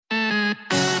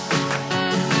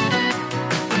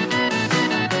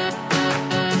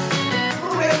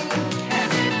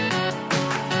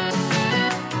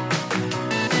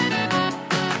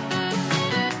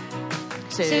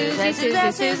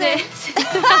Susie.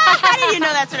 How do you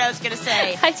know that's what I was going to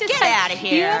say? Get out of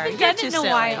here. You haven't done it in silly.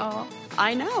 a while.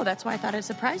 I know. That's why I thought I'd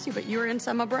surprise you, but you were in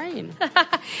summer brain.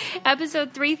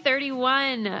 Episode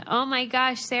 331. Oh my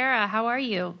gosh, Sarah, how are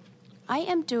you? I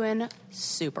am doing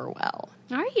super well.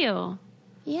 Are you?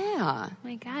 Yeah. Oh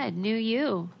my God, new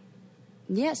you.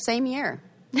 Yeah, same year.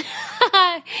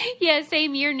 Yeah,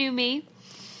 same year, new me.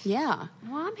 Yeah.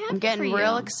 Well, I'm happy I'm getting for you.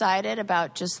 real excited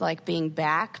about just like being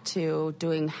back to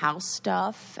doing house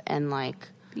stuff and like,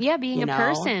 Yeah, being a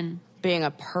person. Being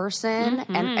a person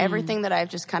and everything that I've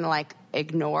just kind of like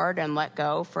ignored and let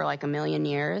go for like a million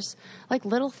years. Like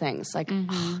little things like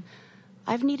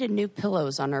I've needed new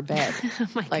pillows on our bed Oh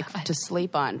my like God. to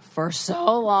sleep on for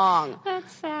so long.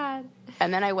 That's sad.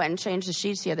 And then I went and changed the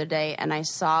sheets the other day and I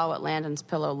saw what Landon's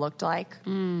pillow looked like.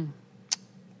 No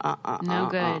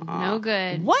good. No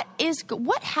good.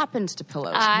 What happens to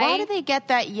pillows? Why do they get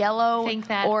that yellow Think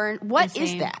that or what the is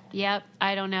same. that? Yep,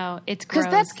 I don't know. It's gross.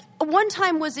 Because that's one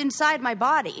time was inside my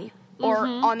body or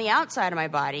on the outside of my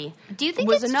body. Do you think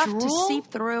was it's enough drool? to seep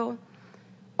through?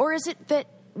 Or is it that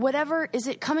whatever is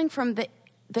it coming from the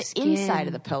Skin. inside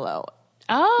of the pillow?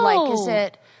 Oh. Like is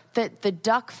it that the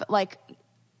duck like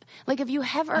have you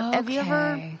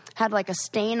ever had like a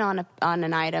stain on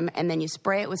an item and then you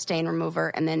spray it with stain remover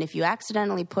and then if you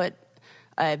accidentally put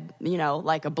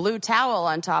like a blue towel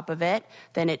on top of it,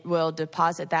 then it will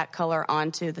deposit that color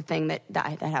onto the thing that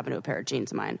happened to a pair of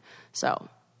jeans of mine. So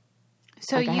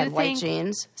like I had white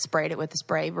jeans, sprayed it with the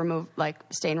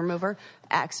stain remover,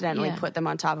 accidentally put them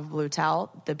on top of a blue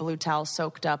towel. The blue towel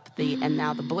soaked up and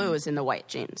now the blue is in the white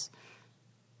jeans.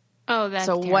 Oh, that's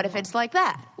so. terrible. What if it's like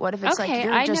that? What if it's like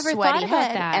you're I just never sweaty thought about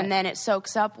head, that. and then it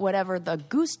soaks up whatever the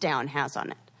goose down has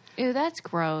on it? Ew, that's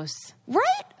gross. Right?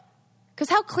 Because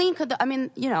how clean could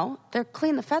they're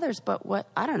clean the feathers, but what?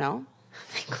 I don't know.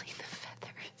 They clean the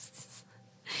feathers.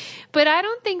 But I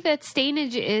don't think that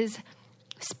stainage is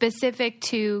specific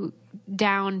to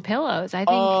down pillows. I think.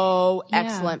 Oh,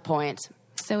 excellent point.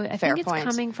 So I Fair think it's point.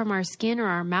 coming from our skin or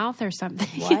our mouth or something.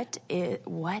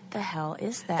 What the hell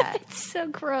is that? It's so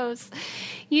gross.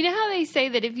 You know how they say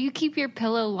that if you keep your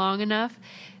pillow long enough,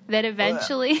 that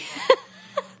eventually,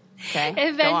 Okay.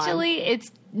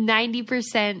 it's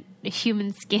 90%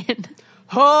 human skin.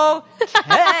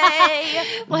 Okay.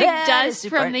 Like That dust is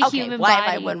super- from the okay, human why have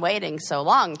I body. been waiting so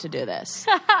long to do this?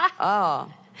 Oh.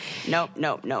 Nope.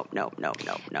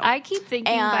 I keep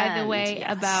thinking, by the And, way,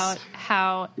 yes. about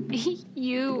how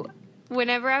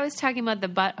whenever I was talking about the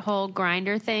butthole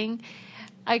grinder thing,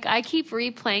 I keep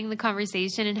replaying the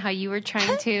conversation and how you were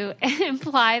trying to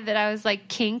imply that I was like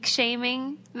kink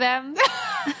shaming them,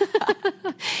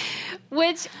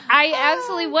 which I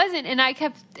absolutely wasn't. And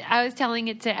I was telling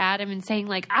it to Adam and saying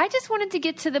like, I just wanted to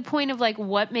get to the point of like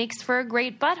what makes for a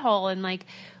great butthole and like,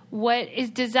 what is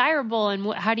desirable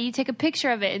and how do you take a picture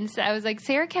of it? And so I was like,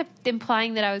 Sarah kept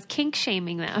implying that I was kink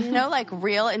shaming them. Like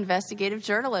real investigative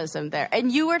journalism there.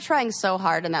 And you were trying so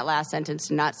hard in that last sentence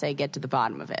to not say get to the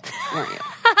bottom of it, weren't you?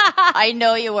 I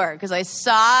know you were because I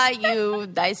saw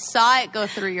it go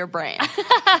through your brain.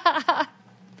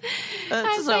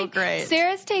 That's so like, great.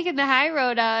 Sarah's taking the high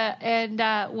road and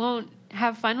won't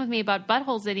have fun with me about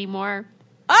buttholes anymore.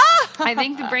 I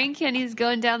think the brain candy's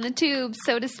going down the tube,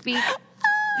 so to speak.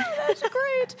 That's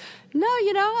great. No,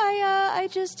 I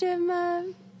just am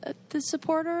the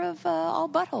supporter of all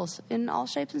buttholes in all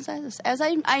shapes and sizes, as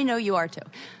I know you are too.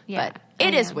 Yeah, but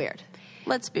it I is am. weird.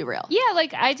 Let's be real. Yeah,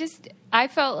 like I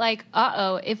felt like,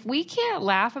 if we can't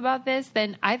laugh about this,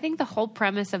 then I think the whole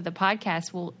premise of the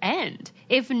podcast will end.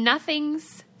 If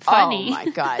nothing's funny. Oh my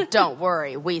God, don't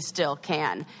worry. We still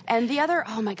can. And the other,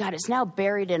 oh my God, it's now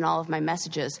buried in all of my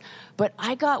messages. But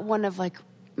I got one of like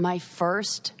my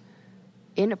first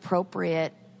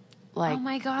inappropriate, like, oh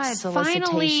my God, solicitation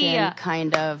finally.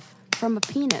 kind of from a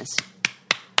penis.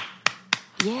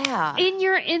 Yeah. In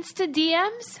your Insta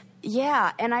DMs?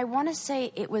 Yeah, and I want to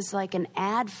say it was like an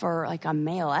ad for like a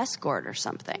male escort or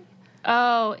something.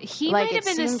 Oh, he Like, might have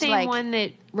it been the seems same like- one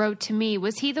that wrote to me.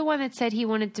 Was he the one that said he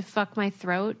wanted to fuck my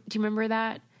throat? Do you remember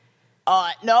that?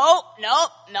 Nope.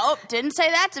 Didn't say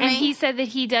that to And me. he said that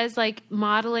he does like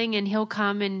modeling and he'll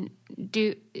come and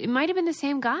do. It might have been the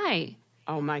same guy.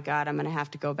 Oh my God, I'm going to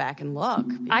have to go back and look.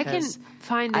 I can because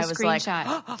find the I was like,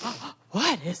 screenshot.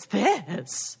 what is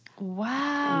this?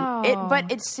 Wow.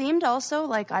 But it seemed also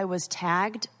like I was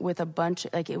tagged with a bunch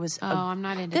of, like it was. I'm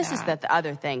not into this that. is the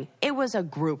other thing. It was a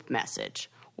group message.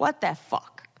 What the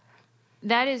fuck?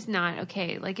 That is not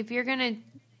okay. Like if you're going to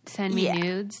send me Yeah.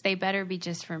 nudes, they better be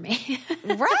just for me.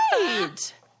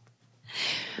 Right.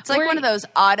 It's like one of those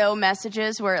auto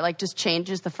messages where it like just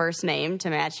changes the first name to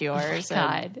match yours. Oh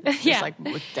my God. Just like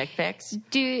with dick pics.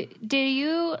 Do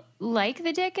you like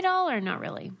the dick at all or not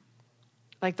really?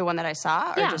 Like the one that I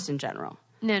saw or just in general?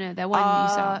 No, that one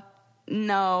you saw.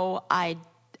 No, I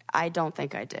don't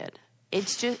think I did.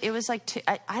 It was like,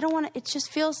 I don't want to, it just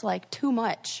feels like too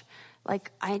much.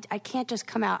 Like I can't just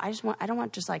come out. I don't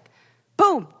want just like,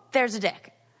 boom, there's a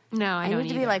dick. No, I don't need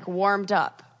to either. be like warmed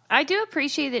up. I do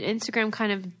appreciate that Instagram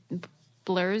kind of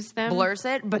blurs them. Blurs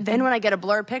it, but then when I get a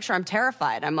blurred picture, I'm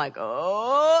terrified. I'm like,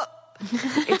 oh.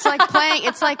 It's like playing.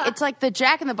 It's like the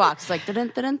Jack in the Box. It's like dun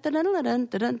dun dun dun dun dun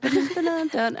dun dun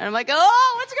dun, and I'm like,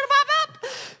 oh, what's gonna pop up?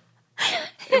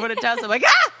 And when it does, I'm like,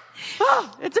 ah,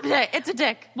 oh, it's a dick. It's a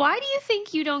dick. Why do you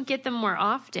think you don't get them more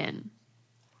often?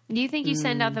 Do you think you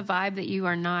send out the vibe that you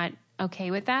are not okay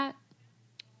with that?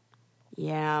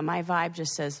 Yeah, my vibe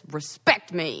just says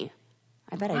respect me.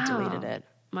 I bet I deleted it.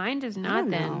 Mine does not. I don't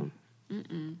know.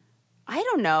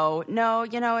 No,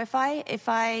 if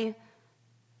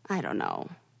I don't know.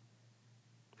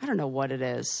 I don't know what it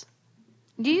is.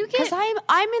 Do you get? Because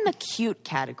I'm in the cute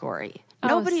category. Oh,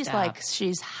 Nobody's stop. like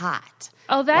she's hot.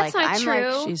 Oh, that's like, not I'm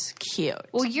true. Like, she's cute.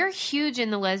 Well, you're huge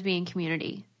in the lesbian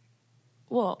community.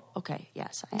 Well, okay,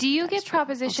 yes. Do you get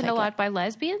propositioned a lot by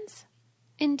lesbians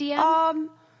in DM?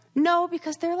 No,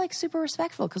 because they're like super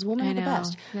respectful. Because women are the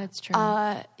best. That's true.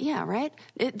 Yeah, right.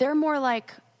 They're more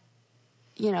like,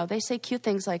 they say cute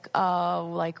things like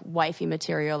wifey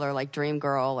material or like dream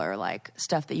girl or like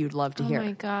stuff that you'd love to hear. Oh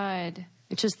my God,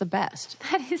 it's just the best.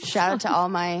 That is Shout out to all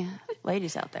my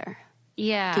ladies out there.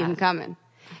 Yeah, keep them coming.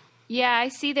 Yeah, I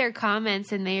see their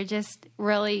comments and they're just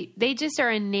they just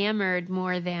are enamored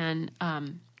more than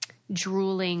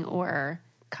drooling or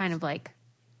kind of like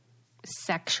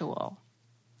sexual.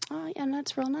 Oh, yeah, and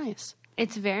that's real nice.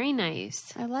 It's very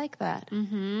nice. I like that.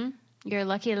 Mm-hmm. You're a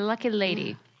lucky lady.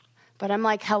 Yeah. But I'm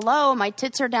like, hello, my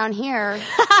tits are down here.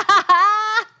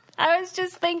 I was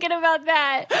just thinking about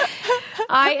that.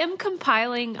 I am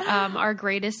compiling our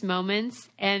greatest moments,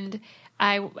 and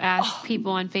I asked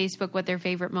people on Facebook what their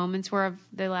favorite moments were of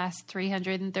the last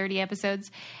 330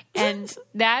 episodes. And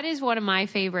that is one of my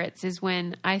favorites, is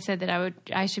when I said that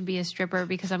I should be a stripper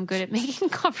because I'm good at making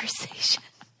conversation.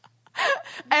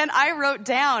 And I wrote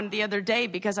down the other day,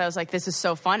 because I was like, this is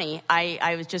so funny.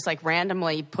 I was just like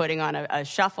randomly putting on a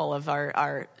shuffle of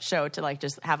our show to like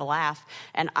just have a laugh.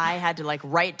 And I had to like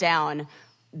write down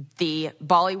the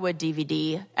Bollywood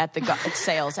DVD at the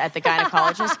sales at the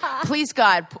gynecologist. Please,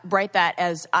 God, write that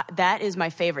as that is my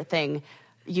favorite thing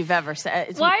you've ever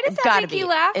said. Why does that make you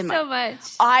laugh so much?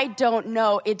 I don't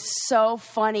know. It's so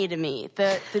funny to me.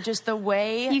 The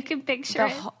way you can picture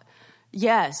it.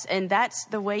 Yes, and that's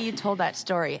the way you told that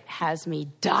story has me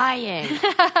dying.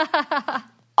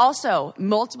 Also,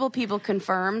 multiple people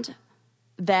confirmed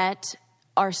that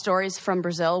our stories from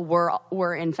Brazil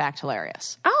were in fact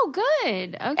hilarious. Oh,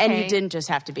 good. Okay. And you didn't just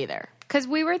have to be there. Because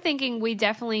we were thinking we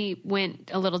definitely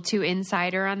went a little too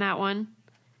insider on that one.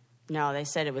 No, they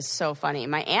said it was so funny.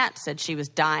 My aunt said she was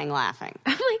dying laughing.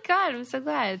 Oh my God, I'm so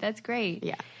glad. That's great.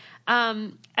 Yeah.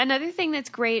 Another thing that's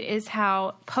great is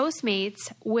how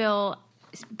Postmates will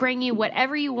bring you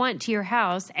whatever you want to your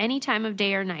house any time of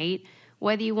day or night,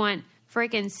 whether you want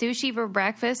freaking sushi for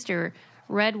breakfast or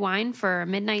red wine for a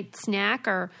midnight snack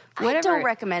or whatever. I don't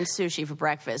recommend sushi for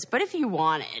breakfast, but if you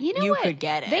want it, you could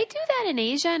get it. They do that in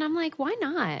Asia, and I'm like, why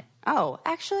not? Oh,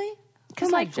 actually?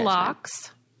 Because like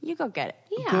lox. You go get it.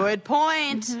 Yeah. Good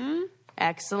point. Mm-hmm.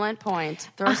 Excellent point.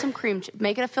 Throw some cream.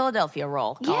 Make it a Philadelphia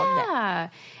roll. Yeah.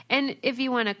 And if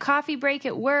you want a coffee break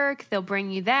at work, they'll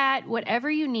bring you that. Whatever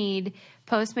you need,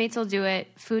 Postmates will do it.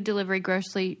 Food delivery,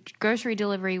 grocery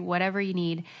delivery, whatever you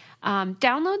need.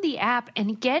 Download the app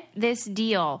and get this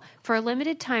deal. For a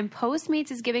limited time, Postmates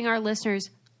is giving our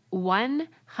listeners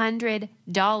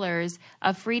 $100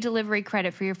 of free delivery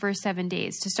credit for your first 7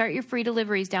 days. To start your free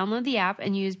deliveries, download the app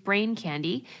and use Brain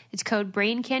Candy. It's code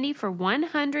Brain Candy for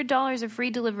 $100 of free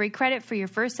delivery credit for your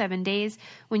first 7 days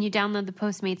when you download the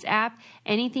Postmates app.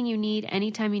 Anything you need,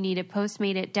 anytime you need it,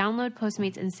 Postmate it. Download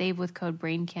Postmates and save with code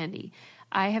Brain Candy.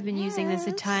 I have been using this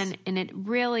a ton, and it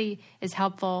really is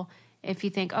helpful. If you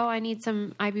think, oh, I need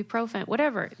some ibuprofen,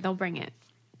 whatever, they'll bring it.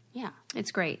 Yeah.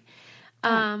 It's great.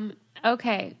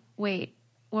 Okay, wait.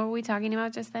 What were we talking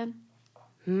about just then?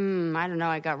 I don't know.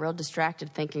 I got real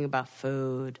distracted thinking about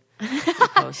food and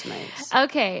Postmates.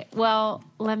 Okay, well,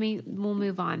 we'll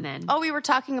move on then. Oh, we were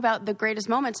talking about the greatest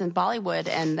moments in Bollywood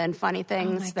and then funny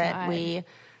things that we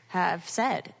have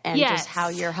said and just how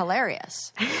you're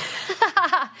hilarious.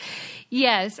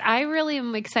 Yes, I really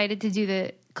am excited to do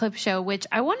the clip show, which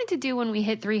I wanted to do when we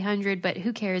hit 300, but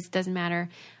who cares? It doesn't matter.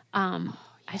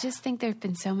 I just think there've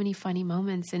been so many funny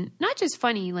moments, and not just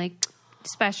funny, like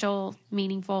special,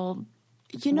 meaningful.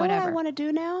 You know whatever. what I want to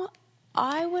do now?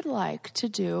 I would like to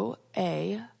do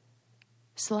a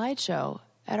slideshow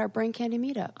at our Brain Candy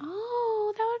meetup.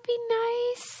 Oh, that would be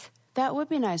nice. That would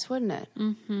be nice, wouldn't it?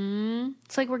 Mm-hmm.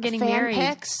 It's like we're getting married.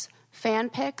 Fan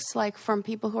pics, like from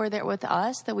people who are there with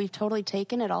us that we've totally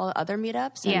taken at all other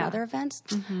meetups and other events.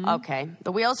 Mm-hmm. Okay,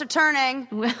 the wheels are turning.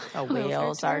 The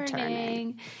wheels are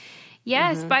turning.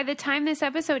 Yes, by the time this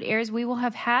episode airs, we will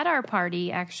have had our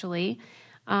party, actually.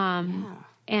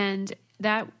 And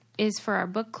that is for our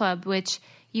book club, which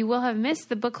you will have missed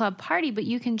the book club party, but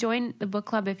you can join the book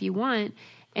club if you want.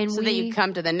 And that you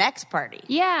come to the next party.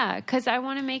 Yeah, because I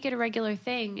want to make it a regular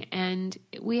thing. And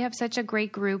we have such a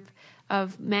great group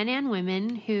of men and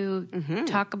women who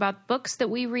talk about books that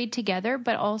we read together,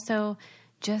 but also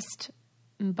just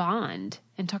bond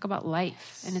and talk about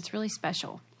life. And it's really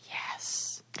special.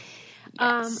 Yes.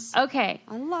 Okay.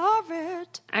 I love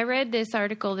it. I read this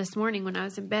article this morning when I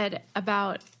was in bed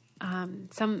about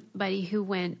somebody who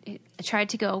tried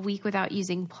to go a week without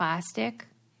using plastic.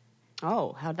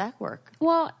 Oh, how'd that work?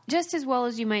 Well, just as well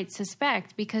as you might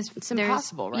suspect, because it's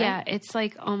impossible, right? Yeah, it's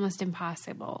like almost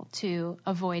impossible to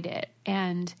avoid it.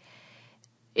 And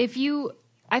I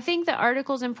think the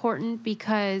article's important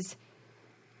because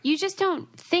you just don't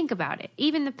think about it.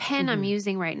 Even the pen I'm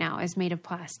using right now is made of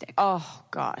plastic. Oh,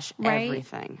 gosh, right?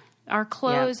 Everything. Our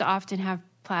clothes often have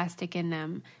plastic in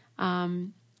them.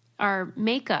 Our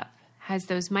makeup has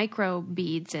those micro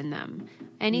beads in them.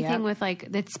 Anything with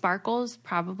that sparkles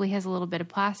probably has a little bit of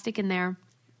plastic in there.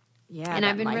 Yeah, and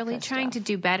I've been really trying to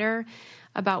do better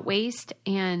about waste,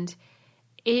 and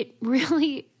it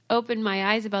really opened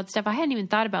my eyes about stuff I hadn't even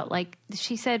thought about. Like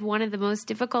she said, one of the most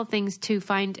difficult things to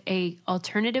find a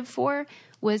alternative for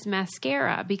was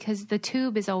mascara, because the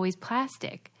tube is always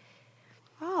plastic.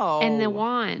 Oh. And the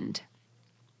wand.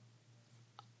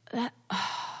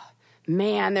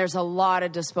 Man, there's a lot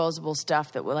of disposable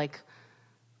stuff that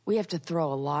we have to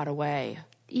throw a lot away.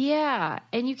 Yeah,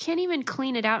 and you can't even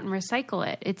clean it out and recycle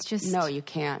it. It's just... No, you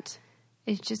can't.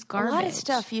 It's just garbage. A lot of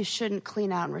stuff you shouldn't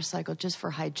clean out and recycle just for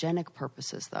hygienic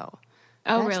purposes, though.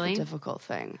 Oh, That's really? the difficult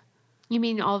thing. You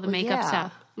mean all the makeup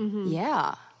stuff? Mm-hmm.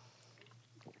 Yeah.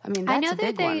 I mean, that's a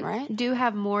big one, right? I know that they do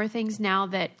have more things now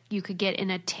that you could get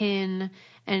in a tin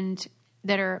and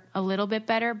that are a little bit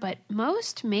better, but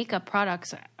most makeup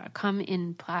products come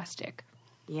in plastic.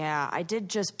 Yeah, I did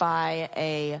just buy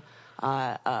a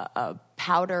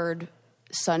powdered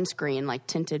sunscreen, like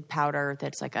tinted powder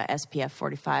that's like a SPF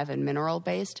 45 and mineral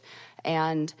based.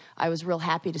 And I was real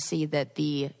happy to see that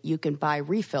you can buy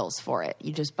refills for it.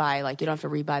 You just buy, you don't have to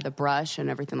rebuy the brush and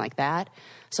everything like that.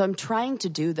 So I'm trying to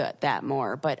do that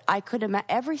more. But I could imagine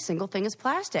every single thing is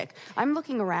plastic. I'm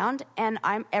looking around, and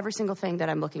every single thing that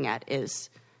I'm looking at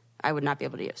I would not be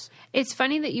able to use. It's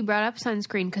funny that you brought up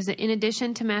sunscreen, because in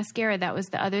addition to mascara, that was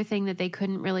the other thing that they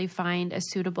couldn't really find a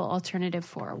suitable alternative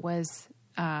for was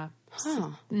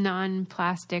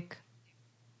non-plastic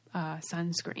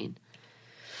sunscreen.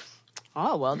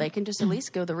 Oh, well, they can just at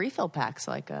least go the refill packs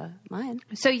like mine.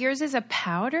 So yours is a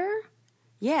powder?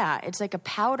 Yeah, it's like a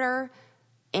powder,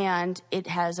 and it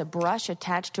has a brush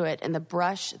attached to it, and the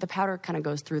powder kind of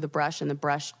goes through the brush, and the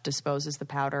brush disposes the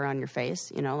powder on your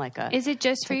face, Is it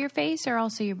just for your face or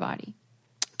also your body?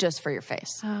 Just for your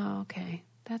face. Oh, okay.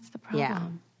 That's the problem.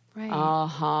 Yeah. Right.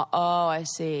 Uh-huh. Oh, I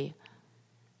see.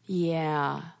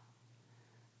 Yeah.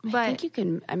 But I think you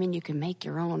can make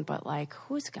your own, but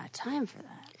who's got time for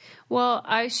that? Well,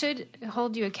 I should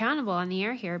hold you accountable on the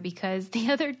air here, because the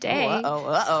other day,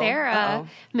 Sarah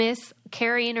miss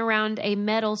carrying around a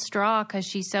metal straw because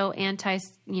she's so anti,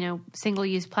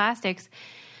 single-use plastics.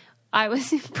 I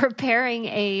was preparing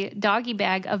a doggy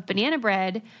bag of banana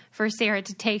bread for Sarah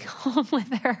to take home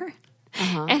with her.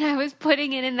 Uh-huh. And I was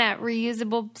putting it in that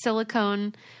reusable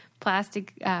silicone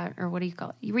plastic, or what do you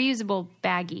call it? Reusable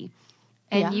baggie.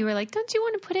 And you were like, don't you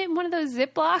want to put it in one of those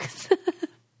Ziplocs?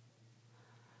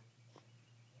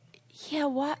 Yeah,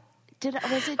 what?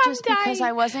 Was it just because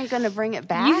I wasn't going to bring it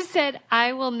back? You said,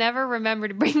 I will never remember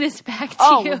to bring this back to you.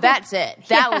 Oh, well, that's it.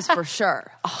 That was for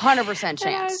sure. 100%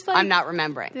 chance. Like, I'm not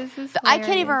remembering. This is I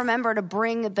can't even remember to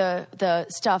bring the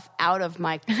stuff out of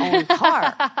my own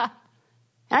car.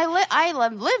 And I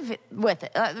live with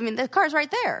it. I mean, the car's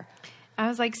right there. I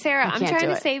was like, Sarah, I'm trying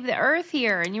to save the earth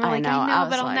here. And you were like, I know,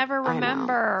 but I'll never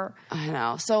remember. I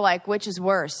know. So, which is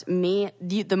worse?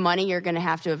 The money you're going to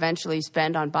have to eventually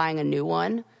spend on buying a new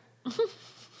one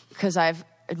because I've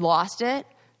lost it,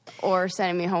 or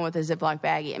sending me home with a Ziploc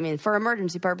baggie. I mean, for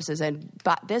emergency purposes,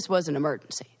 this was an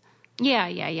emergency.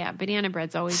 Yeah. Banana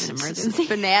bread's always an emergency.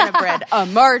 Banana bread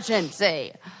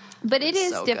emergency. But it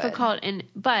is so difficult.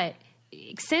 But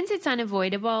since it's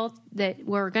unavoidable that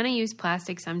we're going to use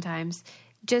plastic sometimes,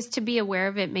 just to be aware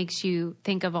of it makes you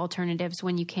think of alternatives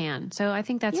when you can. So I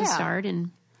think that's a start. And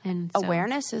so.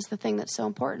 Awareness is the thing that's so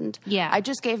important. Yeah. I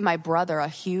just gave my brother a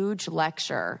huge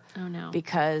lecture. Oh, no.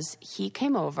 Because he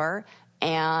came over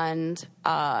and,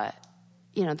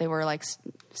 they were like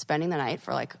spending the night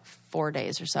for like 4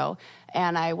 days or so.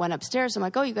 And I went upstairs. I'm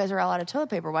like, oh, you guys are all out of toilet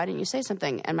paper. Why didn't you say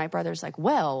something? And my brother's like,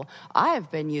 well,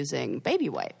 I've been using baby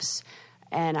wipes.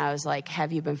 And I was like,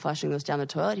 have you been flushing those down the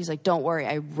toilet? He's like, don't worry.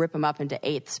 I rip them up into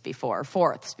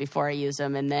fourths before I use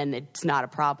them, and then it's not a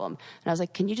problem. And I was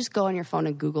like, can you just go on your phone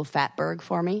and Google Fatberg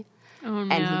for me? Oh,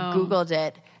 no. And he Googled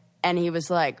it, and he was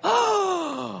like,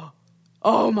 oh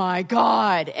my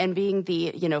God. And being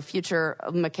the, future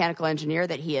mechanical engineer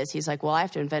that he is, he's like, well, I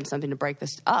have to invent something to break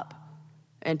this up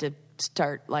and to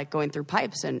start like going through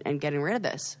pipes and getting rid of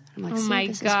this. I'm like, oh my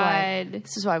God.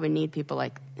 This is why we need people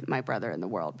like my brother in the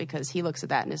world, because he looks at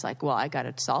that and is like, well, I got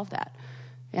to solve that.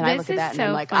 And I look at that and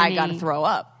I'm like, funny. I got to throw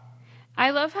up. I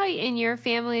love how in your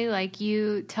family, like,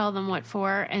 you tell them what for,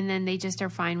 and then they just are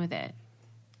fine with it.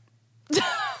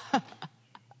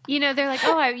 They're like,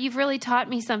 oh, you've really taught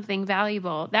me something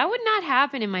valuable. That would not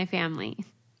happen in my family.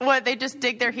 What, they just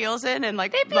dig their heels in and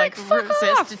They'd be like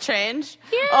resist to change?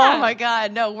 Yeah. Oh my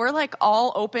God. No, we're like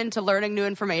all open to learning new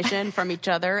information from each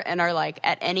other and are like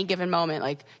at any given moment,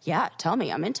 like, yeah, tell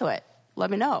me, I'm into it. Let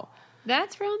me know.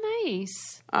 That's real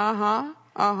nice. I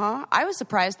was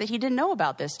surprised that he didn't know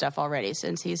about this stuff already,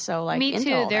 since he's so like Me into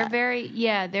too. all They're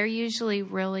that. they're usually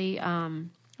really on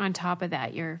top of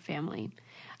that, your family.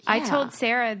 Yeah. I told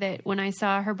Sarah that when I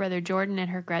saw her brother Jordan at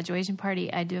her graduation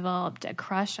party, I developed a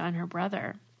crush on her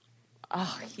brother.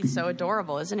 Oh, he's so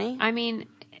adorable, isn't he? I mean,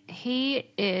 he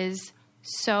is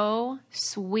so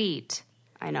sweet.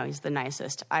 I know, he's the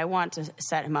nicest. I want to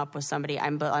set him up with somebody.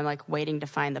 I'm like waiting to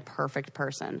find the perfect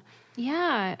person.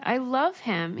 Yeah, I love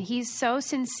him. He's so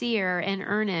sincere and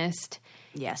earnest.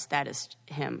 Yes, that is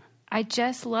him. I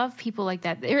just love people like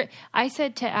that. I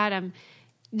said to Adam,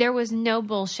 there was no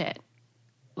bullshit.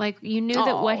 Like, you knew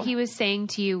that what he was saying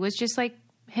to you was just like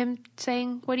him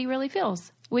saying what he really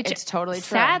feels. Which it's totally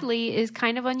true. Sadly is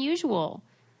kind of unusual.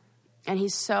 And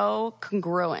he's so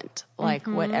congruent. Like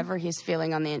whatever he's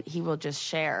feeling he will just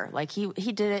share. Like he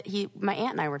did it. My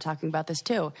aunt and I were talking about this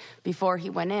too. Before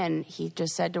he went in, he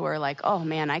just said to her like, oh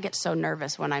man, I get so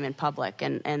nervous when I'm in public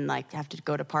and like have to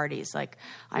go to parties. Like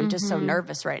I'm just so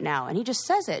nervous right now. And he just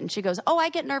says it. And she goes, oh, I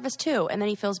get nervous too. And then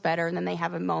he feels better. And then they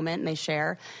have a moment and they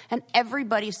share. And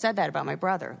everybody said that about my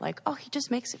brother. Like, oh, he just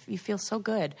makes you feel so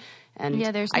good. And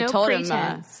yeah, there's no I told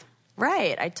pretense.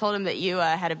 Right. I told him that you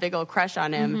had a big old crush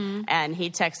on him, and he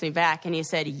texted me back, and he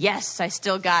said, yes, I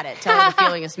still got it. Tell her the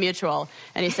feeling is mutual.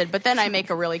 And he said, but then I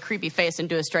make a really creepy face and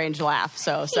do a strange laugh,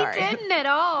 so sorry. He didn't at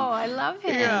all. I love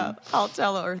him. Yeah. I'll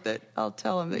tell him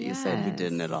that you said he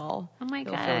didn't at all. Oh, my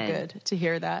God. It'll feel good to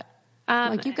hear that.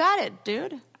 Like, you got it,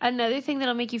 dude. Another thing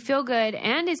that'll make you feel good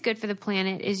and is good for the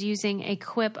planet is using a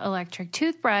Quip electric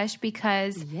toothbrush,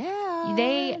 because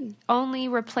they only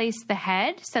replace the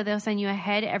head. So they'll send you a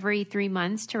head every 3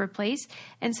 months to replace.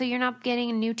 And so you're not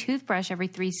getting a new toothbrush every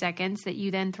 3 seconds that you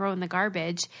then throw in the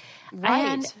garbage. Right.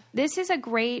 And this is a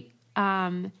great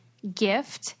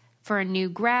gift for a new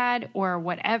grad or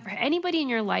whatever, anybody in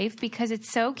your life, because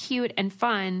it's so cute and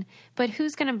fun. But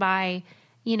who's going to buy...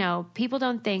 people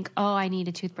don't think, oh, I need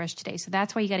a toothbrush today. So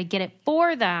that's why you got to get it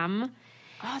for them.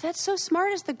 Oh, that's so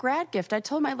smart as the grad gift. I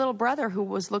told my little brother, who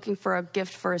was looking for a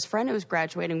gift for his friend who was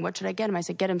graduating, what should I get him? I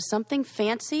said, get him something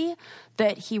fancy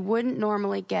that he wouldn't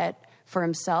normally get for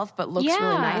himself, but looks really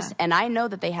nice. And I know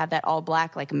that they have that all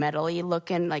black, like metal-y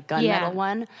looking, like gunmetal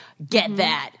one. Get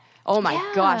that. Oh my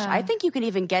gosh. I think you can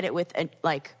even get it with,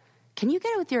 can you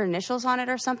get it with your initials on it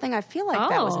or something? I feel like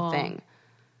that was a thing.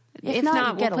 If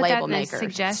not, get a label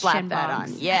maker. Slap that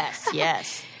on. Yes.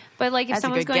 But like if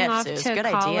someone's going off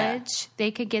to college, they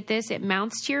could get this. It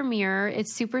mounts to your mirror.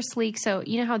 It's super sleek. So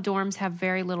you know how dorms have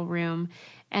very little room.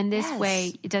 And this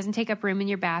way, it doesn't take up room in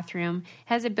your bathroom.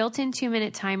 Has a built-in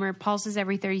 2-minute timer. Pulses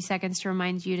every 30 seconds to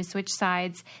remind you to switch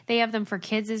sides. They have them for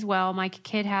kids as well. My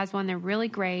kid has one. They're really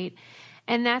great.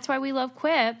 And that's why we love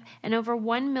Quip. And over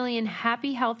 1 million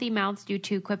happy, healthy mouths do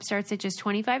too. Quip starts at just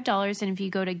 $25. And if you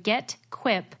go to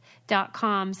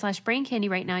getquip.com/braincandy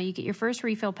right now, you get your first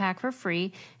refill pack for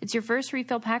free. It's your first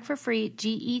refill pack for free.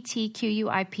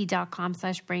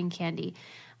 GETQUIP.com/braincandy.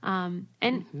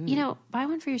 Buy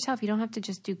one for yourself. You don't have to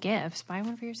just do gifts. Buy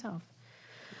one for yourself.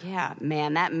 Yeah,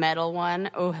 man, that metal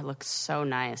one. Oh, it looks so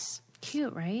nice.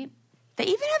 Cute, right? They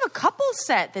even have a couples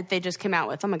set that they just came out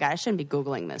with. Oh my God, I shouldn't be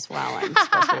Googling this while I'm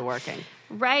supposed to be working.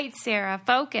 Right, Sarah,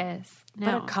 focus. No.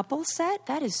 But a couple set?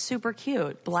 That is super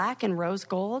cute. Black and rose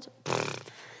gold.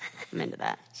 I'm into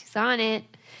that. She's on it.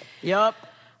 Yup.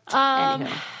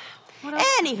 What else?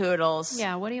 Any hoodles.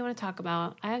 Yeah, what do you want to talk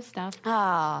about? I have stuff.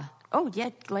 Oh, yeah,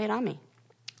 lay it on me.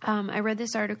 I read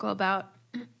this article about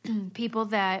people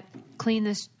that clean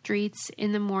the streets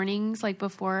in the mornings, like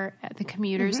before the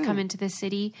commuters come into the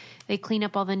city. They clean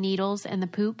up all the needles and the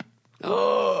poop.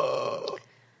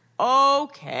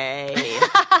 Okay.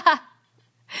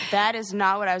 That is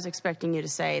not what I was expecting you to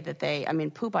say.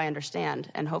 Poop I understand,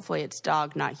 and hopefully it's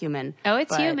dog, not human. Oh,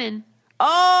 it's human.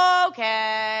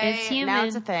 Okay. It's human. Now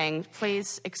it's a thing.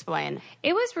 Please explain.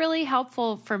 It was really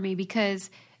helpful for me because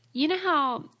you know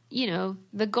how,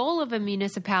 the goal of a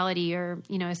municipality or,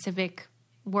 a civic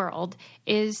world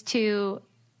is to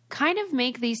kind of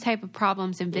make these type of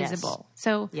problems invisible. Yes.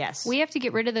 So yes. We have to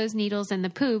get rid of those needles and the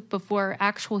poop before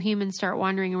actual humans start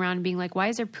wandering around and being like, why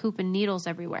is there poop and needles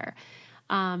everywhere?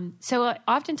 So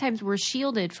oftentimes we're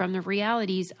shielded from the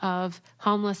realities of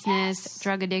homelessness,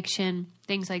 drug addiction,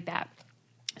 things like that.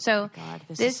 So God,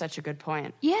 this is such a good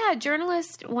point. Yeah,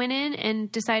 journalists went in and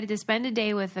decided to spend a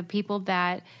day with the people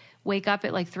that wake up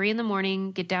at like 3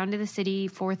 a.m, get down to the city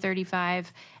 4:35,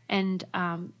 and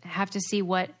have to see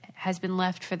what has been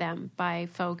left for them by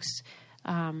folks.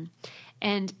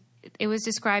 And it was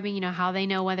describing, how they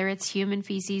know whether it's human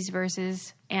feces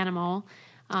versus animal.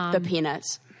 The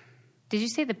peanuts. Did you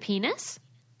say the penis?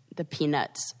 The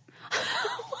peanuts.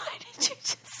 Why did you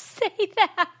just say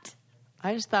that?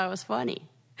 I just thought it was funny.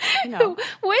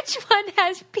 Which one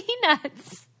has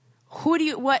peanuts?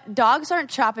 What dogs aren't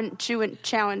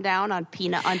chowing down on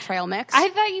trail mix? I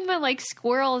thought you meant like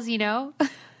squirrels,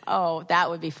 Oh, that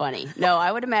would be funny. No,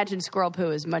 I would imagine squirrel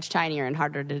poo is much tinier and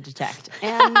harder to detect.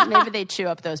 And maybe they chew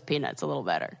up those peanuts a little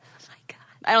better. Oh my God.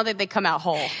 I don't think they come out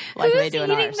whole like they do in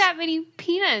ours. Who's eating that many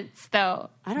peanuts though?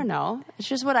 I don't know. It's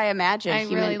just what I imagine. I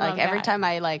really love every that. time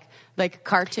I like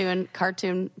cartoon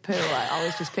poo, I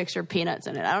always just picture peanuts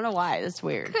in it. I don't know why. That's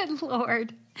weird. Good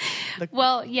Lord.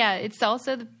 Well, yeah, it's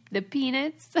also the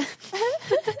peanuts,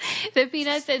 the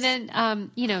peanuts, and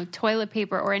then toilet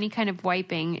paper or any kind of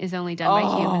wiping is only done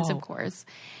by humans, of course.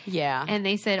 Yeah, and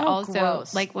they said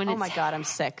gross. like when it's my God, I'm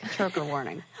sick. Trigger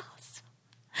warning.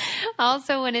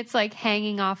 Also, when it's like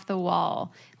hanging off the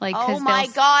wall, like oh my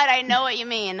God, I know what you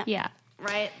mean. Yeah,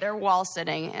 right. They're wall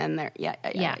sitting and they're yeah.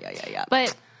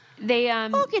 But they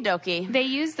okie dokie. They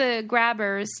use the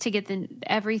grabbers to get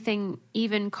everything,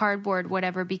 even cardboard,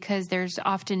 whatever, because there's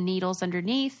often needles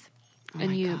underneath, and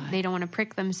they don't want to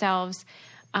prick themselves.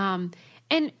 And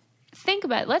think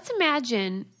about it. Let's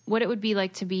imagine what it would be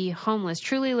like to be homeless,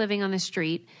 truly living on the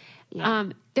street. Yeah.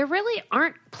 There really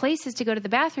aren't places to go to the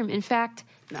bathroom. In fact,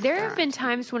 there have been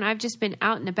times when I've just been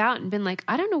out and about and been like,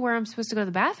 I don't know where I'm supposed to go to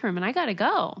the bathroom, and I got to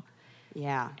go.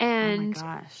 Yeah. And oh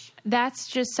my gosh. That's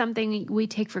just something we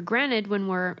take for granted when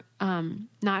we're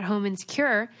not home and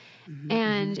secure. Mm-hmm,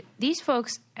 and these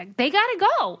folks, they got to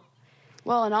go.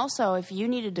 Well, and also if you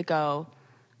needed to go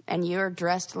and you're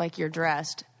dressed like you're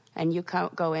dressed and you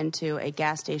go into a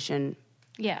gas station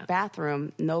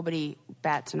bathroom, nobody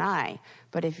bats an eye.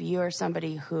 But if you're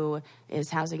somebody who is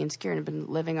housing insecure and have been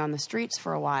living on the streets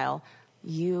for a while,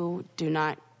 they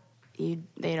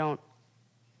don't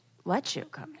let you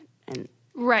come in. And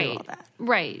do all that.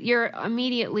 Right. You're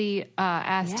immediately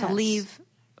asked to leave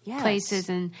places.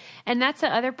 And that's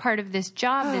the other part of this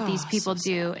job that these people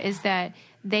do is that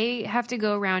they have to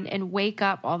go around and wake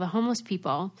up all the homeless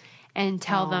people and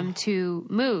tell them to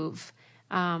move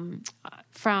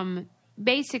from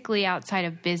basically outside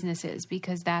of businesses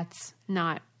because that's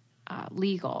not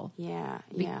legal. Yeah.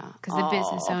 Because the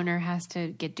business owner has to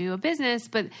do a business,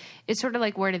 but it's sort of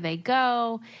like, where do they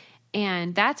go?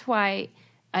 And that's why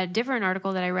a different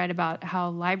article that I read about how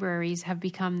libraries have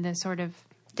become the sort of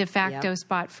de facto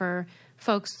spot for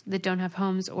folks that don't have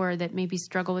homes or that maybe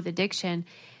struggle with addiction,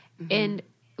 and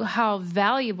how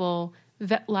valuable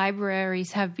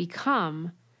libraries have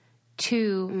become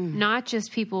to not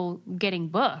just people getting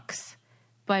books,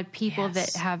 but people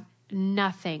that have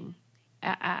nothing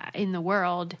in the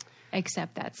world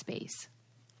except that space.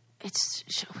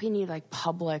 We need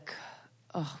public.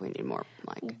 We need more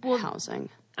housing.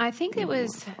 I think it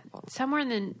was somewhere in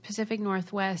the Pacific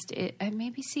Northwest,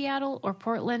 maybe Seattle or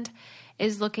Portland,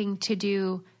 is looking to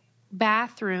do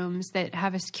bathrooms that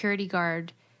have a security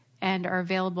guard and are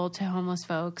available to homeless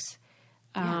folks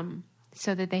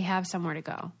so that they have somewhere to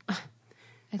go.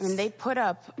 They put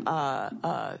up,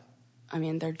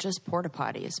 they're just porta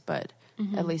potties, but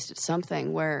at least it's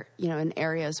something where, in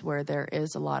areas where there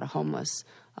is a lot of homeless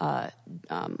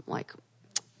like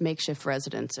makeshift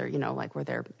residents, or like where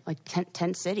they're like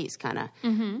tent cities kind of,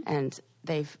 and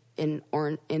they've in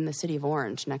the city of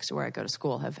Orange, next to where I go to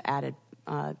school, have added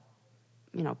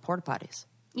porta potties.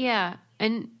 Yeah,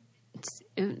 and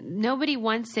nobody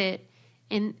wants it.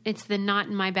 And it's the not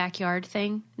in my backyard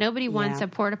thing. Nobody wants a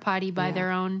porta potty by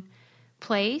their own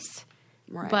place.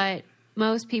 Right. But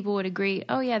most people would agree,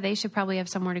 oh, yeah, they should probably have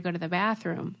somewhere to go to the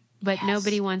bathroom. But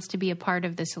nobody wants to be a part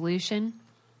of the solution.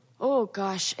 Oh,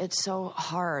 gosh, it's so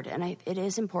hard. And it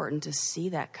is important to see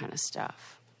that kind of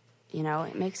stuff.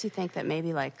 It makes you think that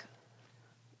maybe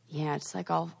it's like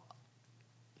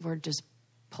we're just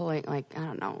pulling, I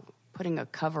don't know, putting a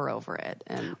cover over it.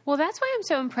 And well, that's why I'm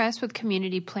so impressed with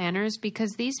community planners,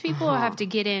 because these people have to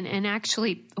get in and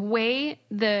actually weigh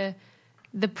the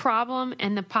problem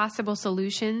and the possible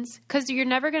solutions, because you're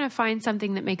never going to find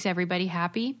something that makes everybody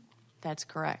happy. That's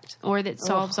correct. Or that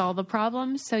solves all the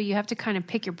problems. So you have to kind of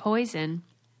pick your poison.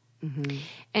 Mm-hmm.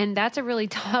 And that's a really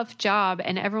tough job,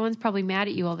 and everyone's probably mad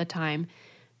at you all the time.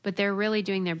 But they're really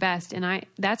doing their best. And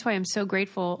that's why I'm so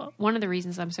grateful. One of the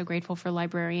reasons I'm so grateful for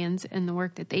librarians and the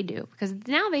work that they do. Because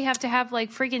now they have to have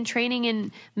freaking training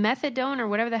in methadone or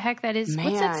whatever the heck that is.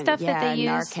 What's that stuff that they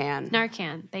use?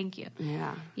 Narcan. Thank you.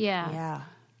 Yeah.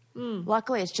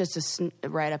 Luckily, it's just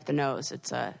right up the nose.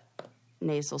 It's a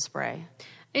nasal spray.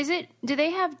 Is it? Do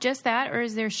they have just that, or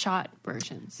is there shot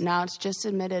versions? No, it's just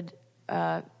admitted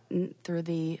through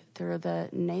the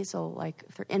nasal,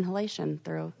 through inhalation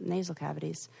through nasal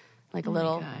cavities, a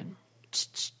little. God.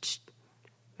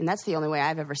 And that's the only way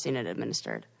I've ever seen it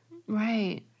administered.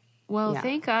 Right. Well,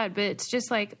 thank God. But it's just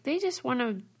they just want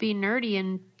to be nerdy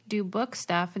and do book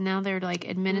stuff, and now they're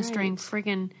administering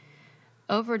freaking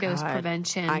overdose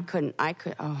prevention. I could.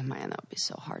 Oh man, that would be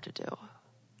so hard to do.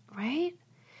 Right.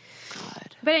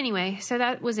 God. But anyway, so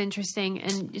that was interesting,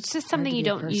 and it's just something you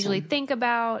don't usually think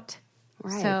about.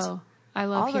 Right. So I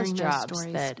love all hearing those jobs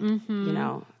stories. That we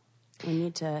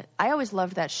need to. I always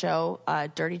loved that show,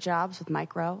 Dirty Jobs with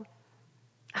Mike Rowe.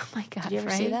 Oh my God! Did you ever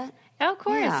see that? Oh, of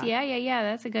course, yeah.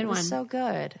 That's a good one. It's so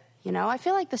good. I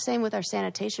feel like the same with our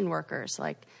sanitation workers.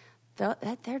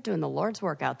 They're doing the Lord's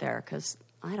work out there, because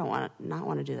I don't want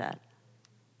to do that.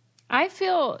 I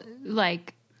feel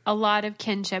like a lot of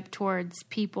kinship towards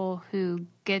people who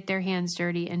get their hands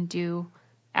dirty and do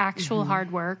actual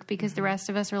hard work, because the rest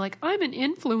of us are like, I'm an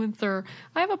influencer.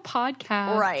 I have a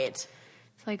podcast. Right. It's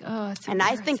like, oh, it's and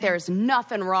I think there's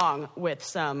nothing wrong with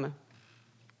some,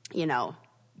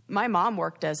 my mom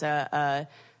worked as a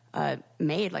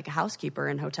maid, a housekeeper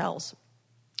in hotels.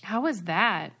 How was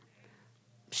that?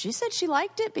 She said she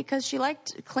liked it because she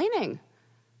liked cleaning.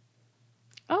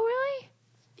 Oh, really?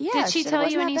 Yeah. Did she tell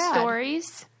you any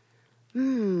stories?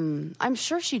 I'm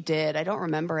sure she did. I don't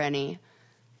remember any.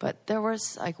 But there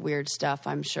was weird stuff,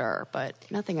 I'm sure, but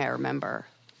nothing I remember.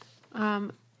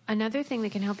 Another thing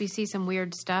that can help you see some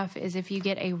weird stuff is if you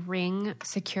get a Ring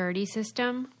security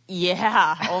system.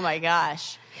 Yeah. Oh my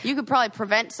gosh. You could probably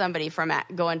prevent somebody from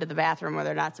going to the bathroom where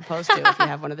they're not supposed to if you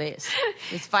have one of these.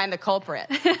 Just find the culprit.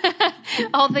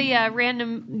 All the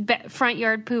random front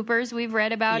yard poopers we've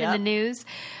read about in the news.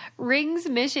 Ring's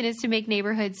mission is to make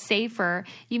neighborhoods safer.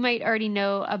 You might already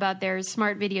know about their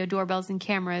smart video doorbells and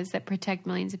cameras that protect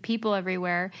millions of people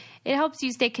everywhere. It helps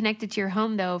you stay connected to your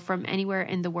home, though, from anywhere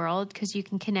in the world, because you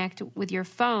can connect with your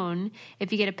phone.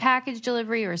 If you get a package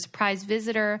delivery or a surprise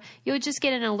visitor, you'll just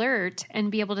get an alert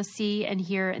and be able to see and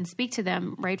hear and speak to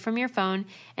them right from your phone.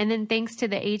 And then thanks to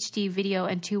the HD video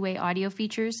and two-way audio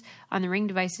features on the Ring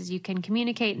devices, you can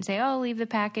communicate and say, oh, leave the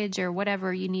package or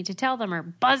whatever you need to tell them, or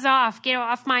buzz off, get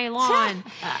off my lawn.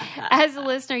 As a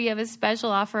listener, you have a special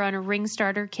offer on a Ring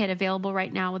starter kit available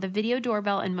right now with a video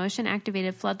doorbell and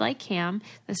motion-activated floodlight cam.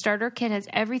 The starter kit has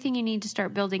everything you need to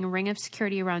start building a ring of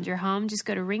security around your home. Just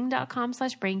go to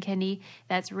ring.com/braincandy.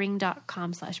 That's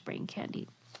ring.com/braincandy.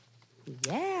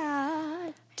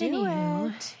 Yeah, do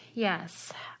it.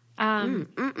 Yes. I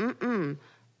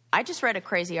just read a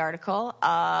crazy article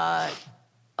a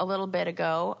little bit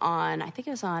ago on, I think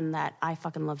it was on that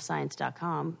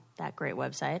ifuckinglovescience.com, that great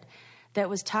website, that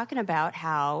was talking about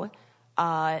how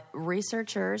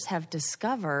researchers have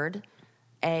discovered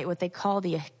what they call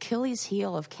the Achilles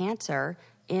heel of cancer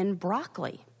in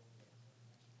broccoli.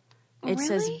 It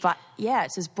says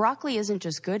broccoli isn't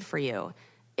just good for you.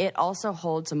 It also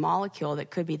holds a molecule that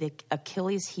could be the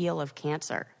Achilles heel of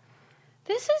cancer.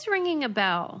 This is ringing a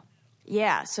bell.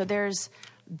 Yeah, so there's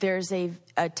a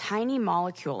tiny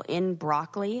molecule in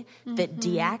broccoli that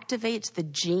deactivates the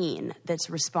gene that's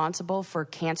responsible for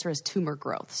cancerous tumor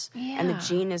growths. Yeah. And the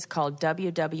gene is called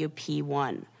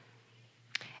WWP1.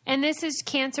 And this is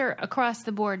cancer across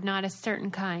the board, not a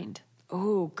certain kind.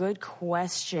 Oh, good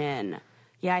question.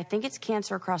 Yeah, I think it's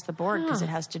cancer across the board because it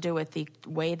has to do with the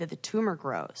way that the tumor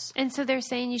grows. And so they're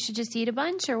saying you should just eat a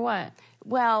bunch or what?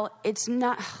 Well, it's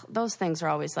not. Those things are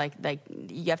always like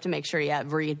you have to make sure you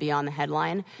read beyond the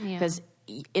headline because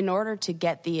in order to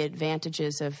get the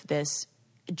advantages of this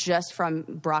just from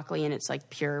broccoli and it's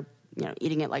like pure,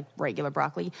 eating it like regular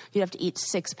broccoli, you'd have to eat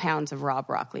 6 pounds of raw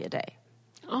broccoli a day.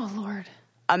 Oh, Lord.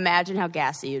 Imagine how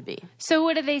gassy you'd be. So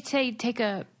what do they say?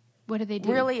 What do they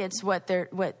do? Really, it's what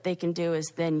they can do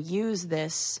is then use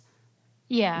this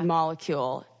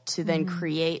molecule to then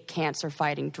create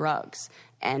cancer-fighting drugs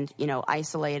and,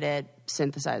 isolate it,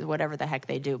 synthesize, whatever the heck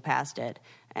they do past it.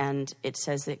 And it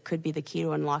says it could be the key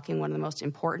to unlocking one of the most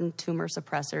important tumor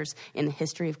suppressors in the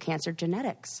history of cancer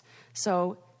genetics.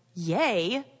 So,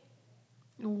 yay.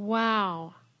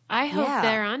 Wow. I hope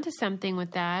they're onto something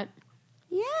with that.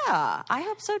 Yeah, I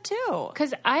hope so too.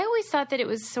 Because I always thought that it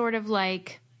was sort of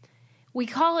like, we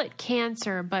call it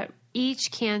cancer, but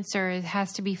each cancer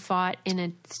has to be fought in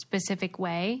a specific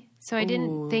way. So I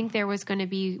didn't think there was going to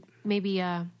be maybe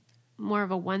more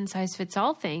of a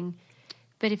one-size-fits-all thing.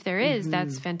 But if there is,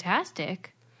 that's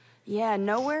fantastic. Yeah,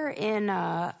 nowhere in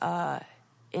the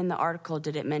article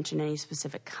did it mention any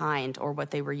specific kind or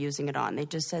what they were using it on. They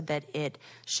just said that it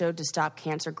showed to stop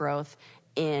cancer growth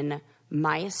in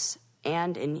mice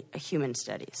and in human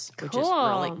studies, which is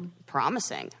really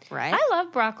promising, right? I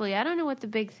love broccoli. I don't know what the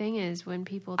big thing is when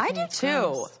people take I do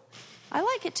too. I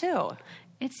like it too.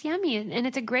 It's yummy, and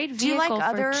it's a great vehicle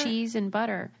for cheese and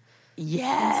butter.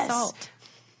 Yes. And salt.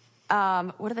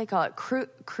 What do they call it?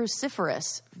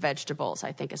 Cruciferous vegetables,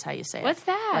 I think is how you say it. What's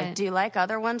that? Like, do you like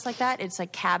other ones like that? It's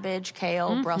like cabbage,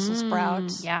 kale, Brussels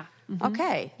sprouts. Yeah. Mm-hmm.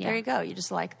 Okay, there you go. You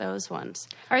just like those ones.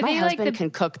 My husband can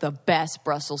cook the best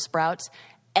Brussels sprouts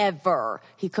ever.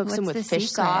 He cooks them with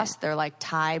fish sauce. They're like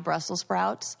Thai Brussels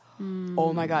sprouts.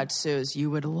 Oh my God, Suze,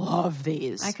 you would love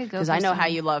these. I could go because I know how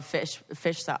you love fish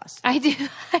sauce. I do.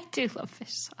 I do love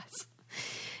fish sauce.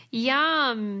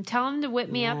 Yum. Tell him to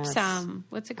whip me up some.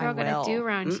 What's a girl going to do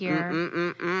around here?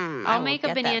 I'll make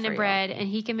a banana bread, and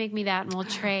he can make me that, and we'll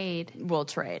trade.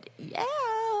 Yeah.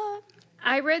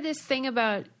 I read this thing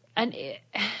about,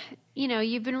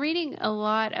 you've been reading a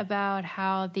lot about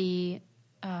how the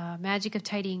Magic of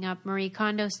Tidying Up, Marie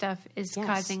Kondo stuff is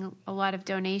causing a lot of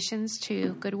donations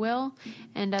to Goodwill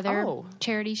and other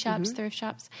charity shops, thrift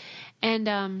shops.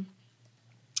 And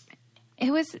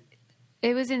it was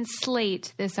in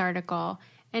Slate, this article,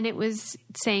 and it was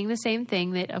saying the same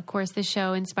thing, that, of course, the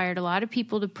show inspired a lot of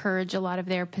people to purge a lot of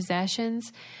their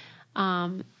possessions,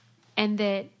 and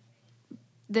that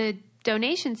the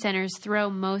donation centers throw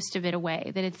most of it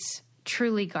away, that it's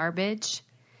truly garbage,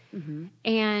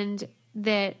 and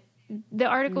that the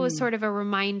article is sort of a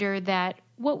reminder that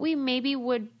what we maybe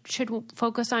should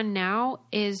focus on now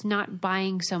is not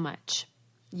buying so much.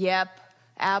 Yep,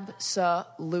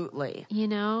 absolutely.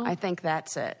 I think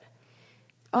that's it.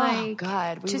 Oh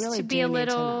God, we just really to be a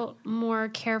little more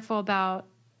careful about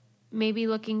maybe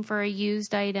looking for a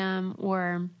used item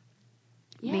or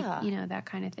that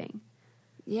kind of thing.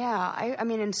 Yeah, I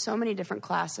mean, in so many different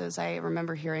classes, I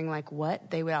remember hearing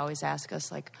they would always ask us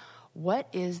what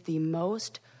is the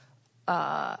most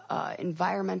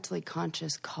environmentally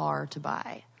conscious car to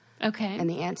buy? Okay. And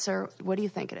the answer, what do you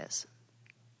think it is?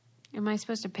 Am I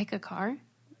supposed to pick a car?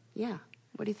 Yeah.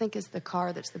 What do you think is the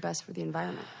car that's the best for the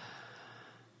environment?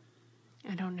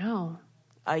 I don't know.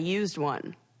 A used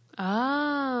one.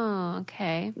 Oh,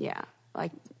 okay. Yeah.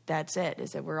 That's it,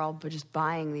 is that we're all just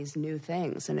buying these new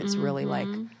things, and it's really,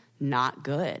 not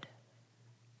good.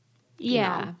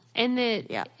 Yeah. And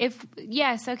that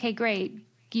okay, great.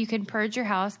 You can purge your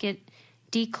house, get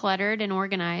decluttered and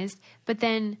organized, but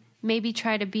then maybe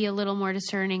try to be a little more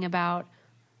discerning about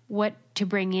what to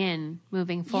bring in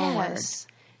moving forward. Yes.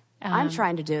 I'm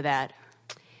trying to do that.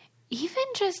 Even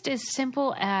just as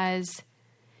simple as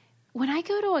when I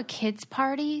go to a kid's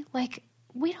party,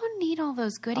 we don't need all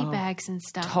those goodie bags and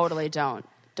stuff. Totally don't.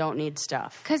 Don't need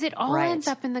stuff. Because it all ends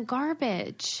up in the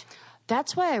garbage.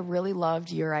 That's why I really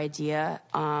loved your idea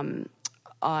on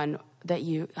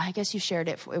that I guess you shared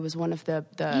it. It was one of the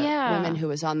women who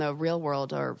was on the Real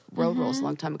World or Road Rules a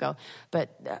long time ago,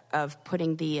 but of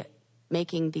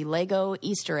making the Lego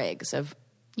Easter eggs of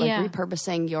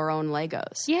repurposing your own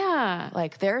Legos. Yeah.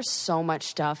 There's so much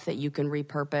stuff that you can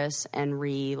repurpose and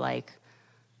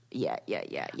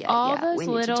all those we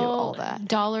need little to do all that.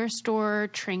 dollar store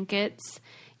trinkets.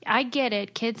 I get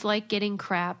it. Kids like getting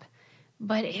crap,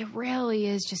 but it really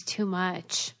is just too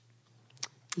much.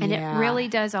 And it really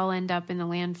does all end up in the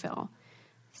landfill.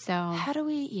 So how do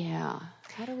we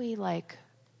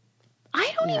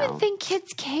I don't even think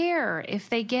kids care if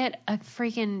they get a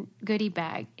freaking goodie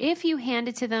bag. If you hand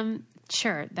it to them,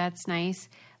 sure, that's nice.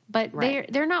 But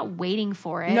they're not waiting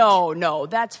for it. No,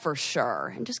 that's for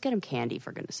sure. And just get them candy,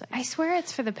 for goodness sake. I swear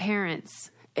it's for the parents.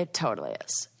 It totally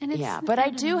is. And but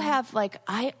I do have, like,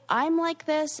 I'm like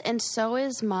this, and so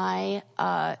is my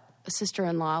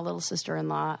little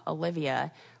sister-in-law,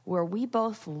 Olivia, where we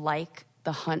both like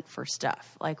the hunt for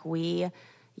stuff. Like,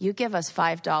 you give us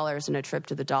 $5 and a trip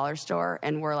to the dollar store,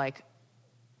 and we're like,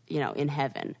 in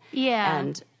heaven. Yeah.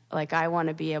 And, like, I want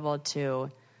to be able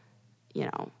to,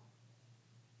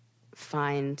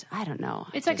 find, I don't know.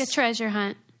 It's like a treasure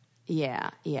hunt. Yeah.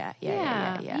 Yeah,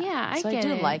 So I get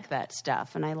do it. like that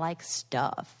stuff, and I like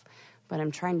stuff, but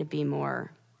I'm trying to be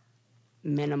more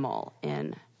minimal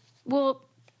in Well,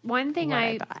 one thing what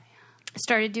I buy.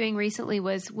 started doing recently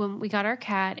was when we got our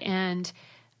cat, and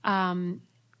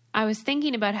I was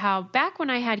thinking about how back when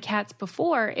I had cats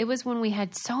before, it was when we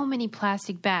had so many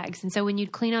plastic bags. And so when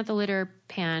you'd clean out the litter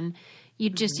pan,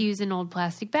 you'd just use an old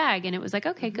plastic bag, and it was like,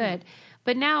 okay, good.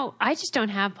 But now I just don't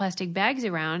have plastic bags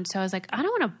around. So I was like, I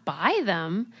don't want to buy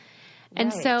them.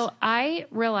 And so I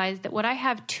realized that what I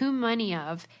have too many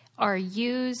of are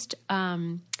used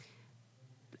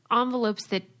envelopes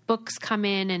that books come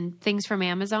in and things from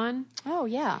Amazon. Oh,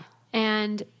 yeah.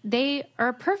 And they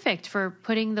are perfect for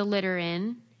putting the litter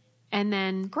in and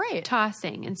then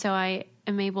tossing. And so I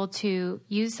am able to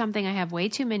use something I have way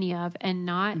too many of and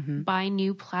not buy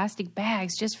new plastic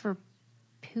bags just for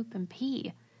poop and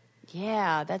pee.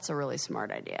 Yeah, that's a really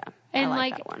smart idea. And I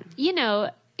like that one.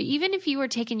 Even if you were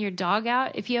taking your dog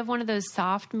out, if you have one of those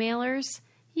soft mailers,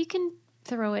 you can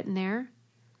throw it in there.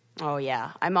 Oh,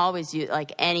 yeah. I'm always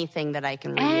like anything that I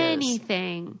can reuse.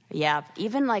 Anything. Yeah.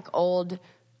 Even like old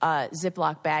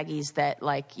Ziploc baggies that,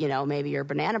 like, maybe your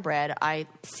banana bread, I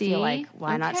feel like,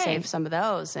 why not save some of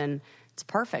those? And it's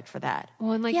perfect for that.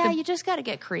 Well, and like you just got to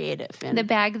get creative. And the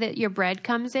bag that your bread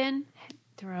comes in,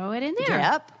 throw it in there.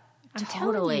 Yep. I'm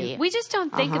totally. We just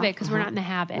don't think of it because we're not in the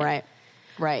habit.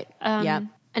 Right. Yep.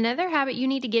 Another habit you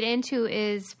need to get into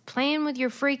is playing with your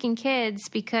freaking kids,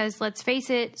 because let's face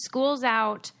it, school's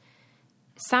out,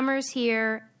 summer's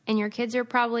here, and your kids are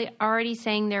probably already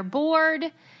saying they're bored.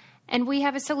 And we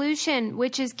have a solution,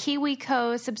 which is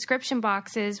KiwiCo subscription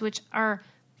boxes, which are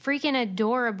freaking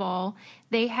adorable.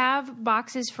 They have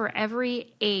boxes for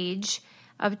every age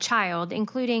of child,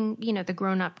 including, the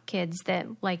grown-up kids that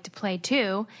like to play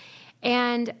too.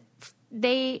 And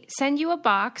they send you a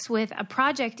box with a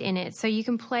project in it so you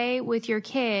can play with your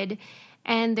kid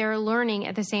and they're learning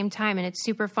at the same time, and it's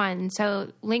super fun.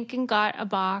 So Lincoln got a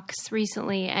box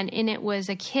recently, and in it was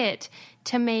a kit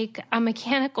to make a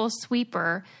mechanical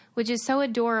sweeper, which is so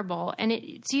adorable. And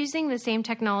it's using the same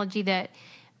technology that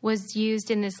was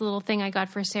used in this little thing I got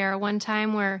for Sarah one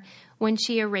time, where when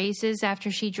she erases after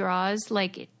she draws,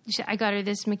 like I got her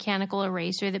this mechanical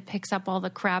eraser that picks up all the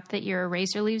crap that your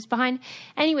eraser leaves behind.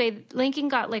 Anyway, Lincoln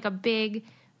got like a big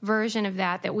version of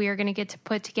that we are going to get to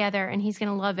put together, and he's going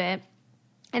to love it.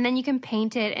 And then you can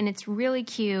paint it, and it's really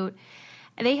cute.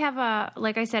 They have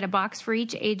like I said, a box for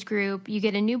each age group. You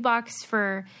get a new box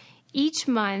for each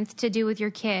month to do with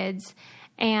your kids.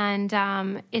 And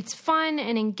it's fun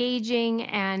and engaging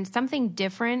and something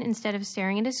different instead of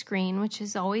staring at a screen, which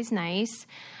is always nice.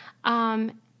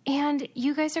 And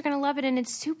you guys are going to love it, and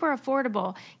it's super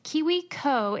affordable.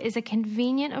 KiwiCo is a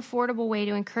convenient, affordable way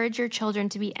to encourage your children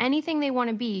to be anything they want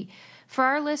to be. For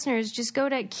our listeners, just go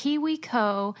to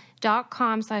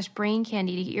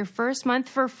kiwico.com/braincandy to get your first month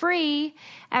for free.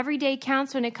 Every day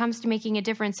counts when it comes to making a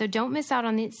difference, so don't miss out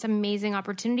on this amazing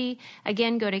opportunity.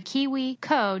 Again, go to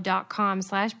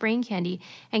kiwico.com/braincandy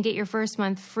and get your first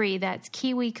month free. That's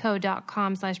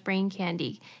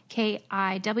kiwico.com/braincandy,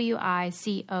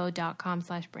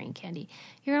 KIWICO.com/braincandy.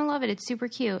 You're going to love it. It's super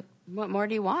cute. What more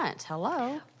do you want?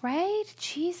 Hello. Right?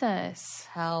 Jesus.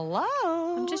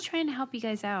 Hello. I'm just trying to help you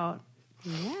guys out.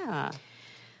 Yeah.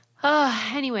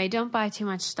 Anyway, don't buy too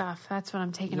much stuff. That's what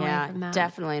I'm taking away from that.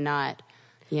 Definitely not.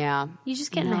 Yeah. You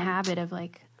just get in the habit of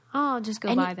like, I'll just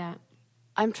go buy that.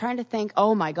 I'm trying to think.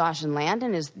 Oh my gosh. And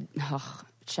Landon is,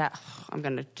 I'm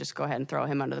going to just go ahead and throw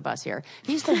him under the bus here.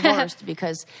 He's the worst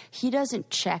because he doesn't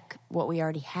check what we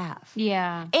already have.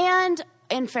 Yeah. And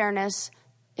in fairness,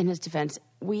 in his defense,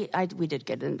 we did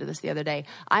get into this the other day.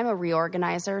 I'm a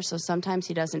reorganizer, so sometimes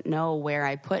he doesn't know where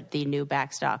I put the new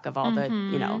backstock of all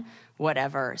the,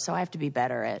 whatever. So I have to be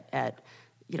better at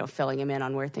filling him in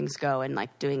on where things go and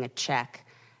like doing a check.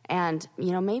 And,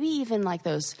 maybe even like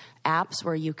those apps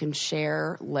where you can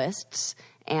share lists.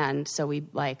 And so we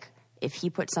like, if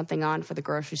he puts something on for the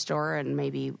grocery store and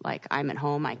maybe like I'm at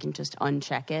home, I can just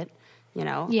uncheck it you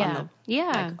know? Yeah.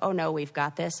 Like, oh no, we've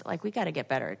got this. Like, we got to get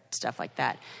better at stuff like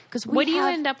that. Because what do you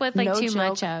end up with, like, too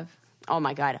much of? Oh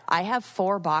my God. I have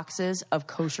 4 boxes of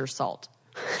kosher salt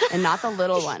and not the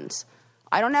little ones.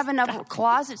 I don't have enough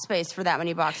closet space for that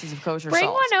many boxes of kosher salt. Bring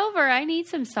one over. I need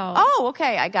some salt. Oh,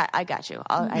 okay. I got you.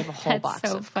 I have a whole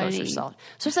box of funny. kosher salt.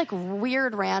 So it's like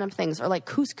weird random things, or like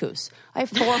couscous. I have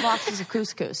 4 boxes of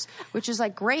couscous, which is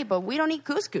like great, but we don't eat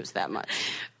couscous that much.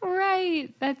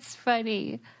 Right. That's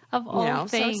funny. Of all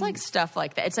things. So it's like stuff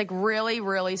like that. It's like really,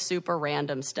 really super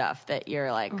random stuff that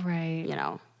you're like, right. You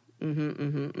know,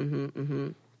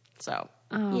 So,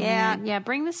 yeah. Man. Yeah,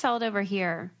 bring the salt over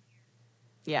here.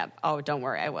 Yeah. Oh, don't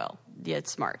worry. I will. Yeah,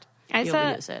 it's smart. I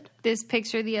saw this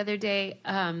picture the other day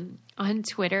on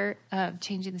Twitter,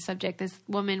 changing the subject. This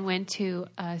woman went to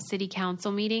a city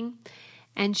council meeting,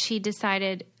 and she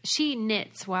decided she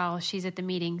knits while she's at the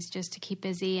meetings just to keep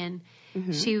busy. And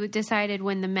she decided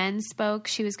when the men spoke,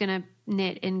 she was going to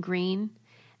knit in green.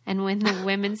 And when the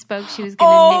women spoke, she was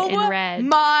going to knit in red. Oh,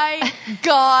 my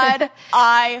God.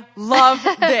 I love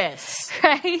this.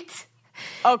 Right?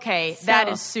 Okay, that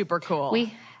is super cool.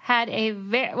 We had it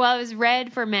was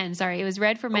red for men. Sorry, it was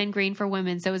red for men, green for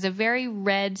women. So it was a very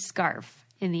red scarf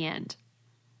in the end.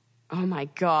 Oh my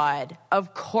God.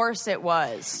 Of course it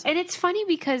was. And it's funny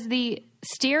because the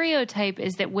stereotype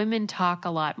is that women talk a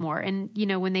lot more. And, you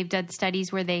know, when they've done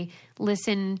studies where they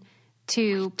listen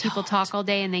to people talk all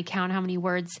day and they count how many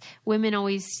words, women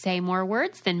always say more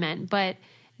words than men, but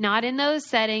not in those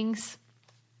settings.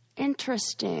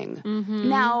 Interesting.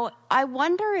 Now, I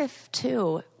wonder if,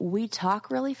 too, we talk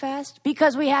really fast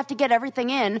because we have to get everything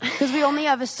in because we only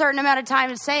have a certain amount of time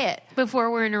to say it.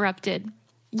 Before we're interrupted.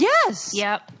 Yes.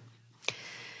 Yep.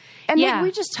 And then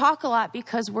we just talk a lot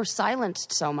because we're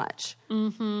silenced so much.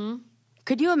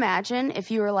 Could you imagine if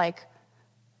you were like,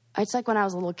 it's like when I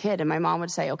was a little kid and my mom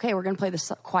would say, okay, we're going to play this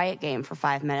quiet game for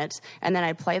 5 minutes. And then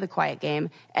I'd play the quiet game.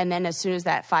 And then as soon as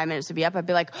that 5 minutes would be up, I'd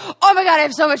be like, oh my God, I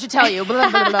have so much to tell you.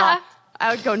 Blah, blah, blah.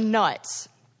 I would go nuts.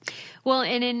 Well,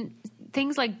 and in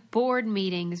things like board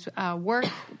meetings, work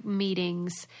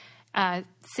meetings,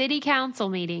 city council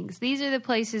meetings, these are the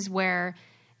places where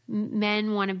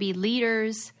men want to be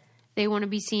leaders. They want to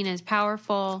be seen as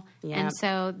powerful, and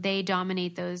so they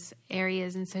dominate those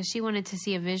areas. And so she wanted to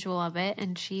see a visual of it,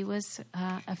 and she was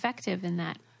effective in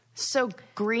that. So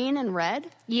green and red?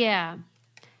 Yeah.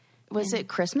 Was it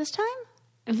Christmas time?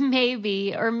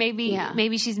 Maybe. Or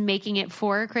maybe she's making it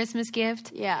for a Christmas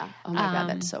gift. Yeah. Oh, my God,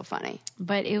 that's so funny.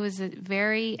 But it was a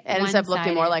very It ends up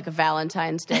looking more like a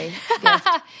Valentine's Day gift.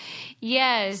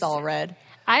 Yes. It's all red.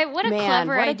 What a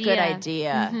clever idea. What a good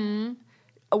idea.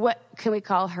 What can we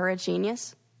call her? A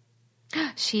genius?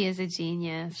 She is a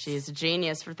genius. She's a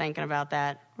genius for thinking about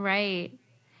that. Right.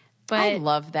 But I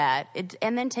love that.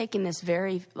 And then taking this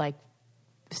very like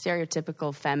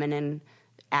stereotypical feminine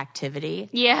activity.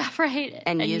 Yeah, right.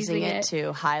 And using it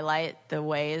to highlight the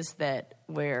ways that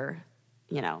we're,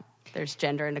 you know, there's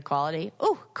gender inequality.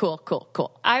 Oh,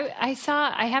 cool. I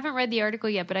haven't read the article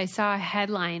yet, but I saw a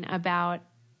headline about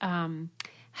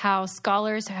how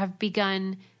scholars have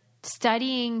begun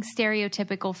studying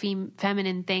stereotypical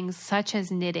feminine things such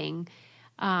as knitting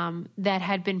that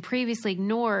had been previously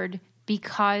ignored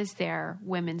because they're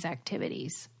women's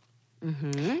activities.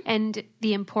 And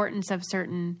the importance of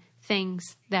certain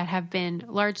things that have been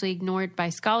largely ignored by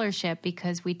scholarship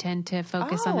because we tend to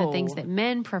focus on the things that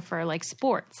men prefer, like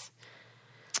sports.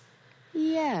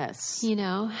 Yes. You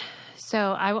know, so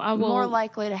I will... More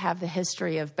likely to have the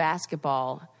history of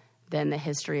basketball than the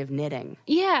history of knitting.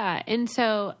 Yeah, and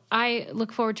so I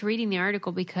look forward to reading the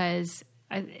article because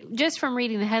just from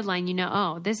reading the headline, you know,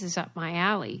 oh, this is up my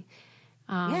alley.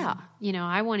 You know,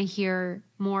 I want to hear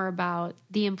more about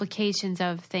the implications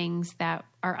of things that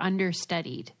are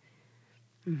understudied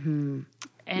and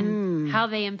how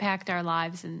they impact our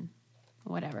lives and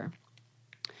whatever.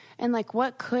 And like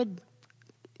what could...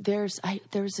 there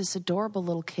was this adorable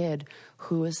little kid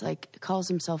who is like calls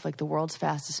himself like the world's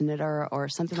fastest knitter or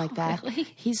something like that. Really?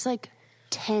 He's like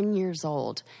 10 years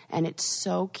old and it's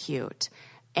so cute.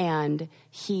 And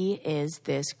he is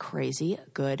this crazy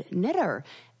good knitter.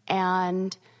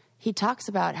 And he talks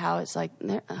about how it's like,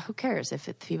 who cares if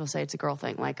people say it's a girl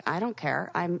thing? Like, I don't care.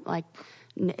 I'm like,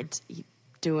 it's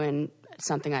doing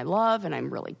something I love and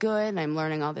I'm really good and I'm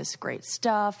learning all this great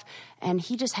stuff. And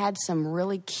he just had some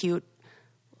really cute,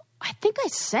 I think I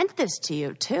sent this to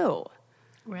you too.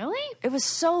 Really? It was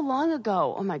so long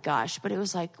ago. Oh my gosh. But it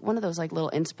was like one of those like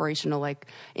little inspirational like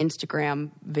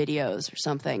Instagram videos or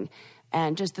something.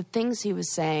 And just the things he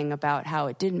was saying about how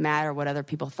it didn't matter what other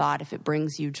people thought. If it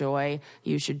brings you joy,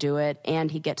 you should do it. And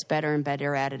he gets better and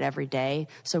better at it every day.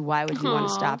 So why would you want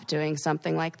to stop doing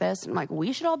something like this? And I'm like,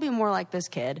 we should all be more like this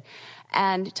kid.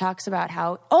 And talks about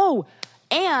how,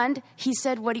 and he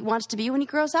said what he wants to be when he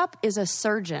grows up is a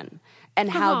surgeon. And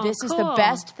how this is the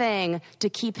best thing to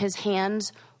keep his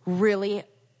hands really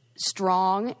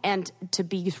strong and to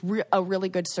be a really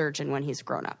good surgeon when he's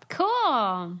grown up.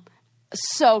 Cool.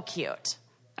 So cute.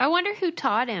 I wonder who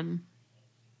taught him.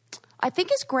 I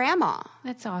think his grandma.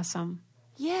 That's awesome.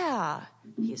 Yeah.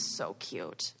 He's so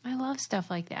cute. I love stuff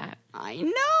like that. I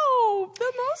know.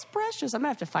 The most precious. I'm going to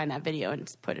have to find that video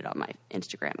and put it on my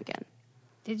Instagram again.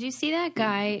 Did you see that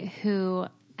guy who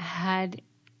had...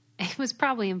 It was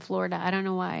probably in Florida. I don't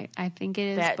know why. I think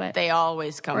it is. But they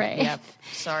always come. Right. Yep.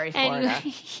 Sorry, Florida. And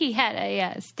he had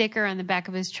a sticker on the back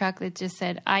of his truck that just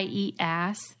said, "I eat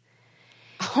ass."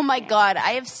 Oh, my God.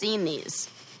 I have seen these.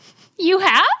 You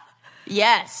have?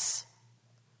 Yes.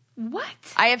 What?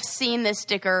 I have seen this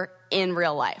sticker in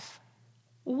real life.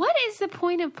 What is the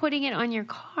point of putting it on your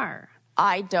car?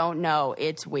 I don't know.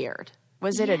 It's weird.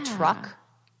 Was it a truck?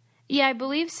 Yeah, I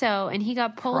believe so. And he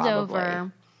got pulled Probably.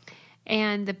 over.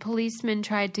 And the policeman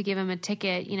tried to give him a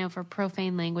ticket, for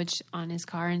profane language on his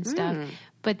car and stuff.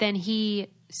 But then he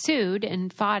sued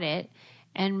and fought it.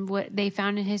 And what they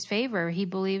found in his favor, he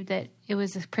believed that it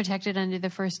was protected under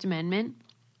the First Amendment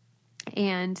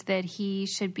and that he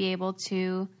should be able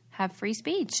to have free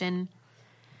speech and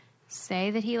say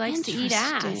that he likes to eat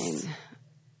ass.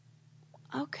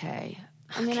 Okay.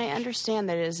 I mean, I understand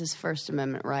that it is his First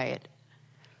Amendment right.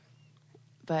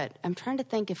 But I'm trying to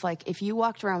think if you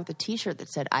walked around with a T-shirt that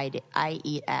said I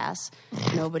eat ass,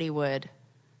 nobody would,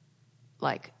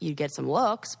 you'd get some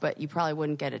looks, but you probably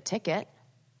wouldn't get a ticket.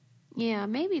 Yeah,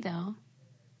 maybe though.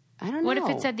 I don't know. What if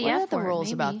it said the F word? What are the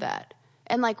rules about that?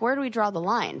 And where do we draw the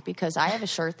line? Because I have a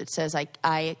shirt that says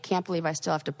I can't believe I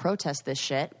still have to protest this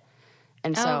shit.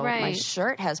 And so my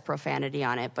shirt has profanity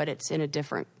on it, but it's in a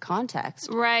different context.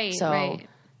 Right, so, right.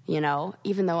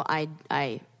 Even though I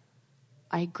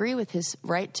agree with his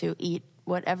right to eat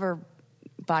whatever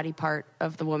body part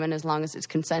of the woman as long as it's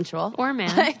consensual. Or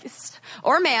man.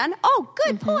 Or man. Oh,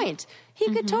 good point.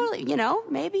 He could totally,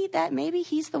 maybe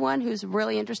he's the one who's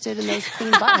really interested in those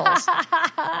clean buttholes.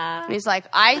 And he's like,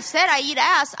 I said I eat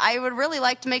ass. I would really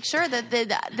like to make sure that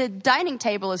the dining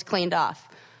table is cleaned off.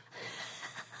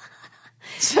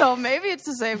 So maybe it's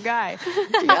the same guy.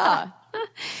 Yeah.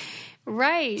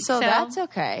 Right. So that's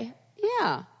okay.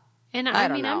 Yeah. And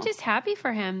I'm just happy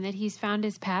for him that he's found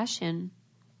his passion.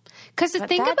 Because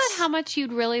think about how much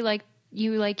you'd really like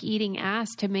eating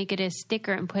ass to make it a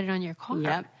sticker and put it on your car.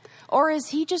 Yep. Or is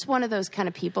he just one of those kind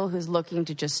of people who's looking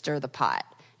to just stir the pot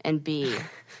and be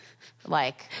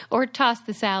or toss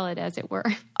the salad, as it were.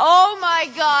 Oh my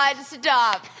God!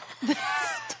 Stop.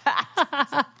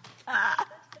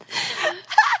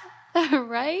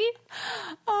 Right?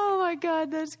 Oh my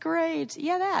God, that's great.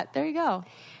 Yeah, there you go.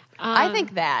 I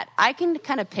think that I can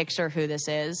kind of picture who this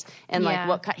is and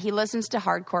he listens to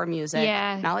hardcore music.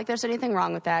 Yeah. Not like there's anything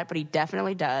wrong with that, but he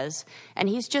definitely does. And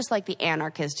he's just like the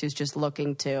anarchist who's just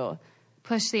looking to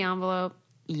push the envelope.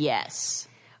 Yes.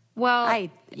 Well,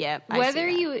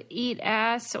 whether see that. you eat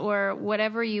ass or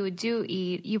whatever you do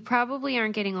eat, you probably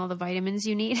aren't getting all the vitamins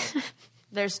you need.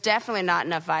 There's definitely not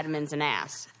enough vitamins in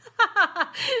ass.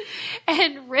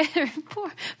 And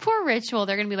poor Ritual,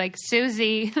 they're going to be like,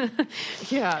 Susie.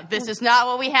 Yeah, this is not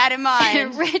what we had in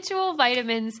mind. Ritual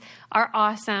vitamins are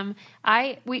awesome.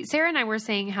 Sarah and I were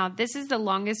saying how this is the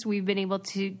longest we've been able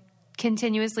to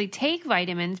continuously take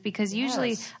vitamins because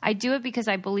usually I do it because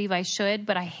I believe I should,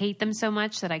 but I hate them so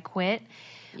much that I quit.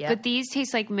 Yep. But these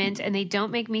taste like mint and they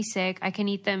don't make me sick. I can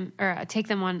eat them or take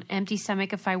them on empty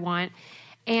stomach if I want.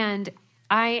 And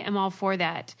I am all for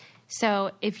that.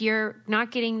 So if you're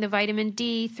not getting the vitamin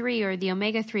D3 or the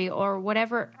omega-3 or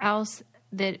whatever else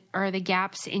that are the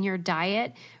gaps in your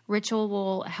diet, Ritual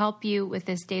will help you with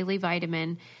this daily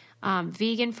vitamin.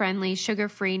 Vegan-friendly,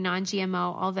 sugar-free,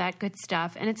 non-GMO, all that good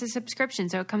stuff. And it's a subscription,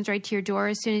 so it comes right to your door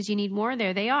as soon as you need more.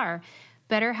 There they are.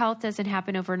 Better health doesn't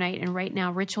happen overnight, and right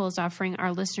now Ritual is offering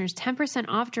our listeners 10%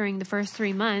 off during the first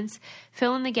 3 months.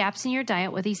 Fill in the gaps in your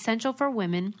diet with Essential for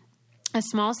Women, a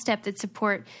small step that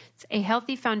supports a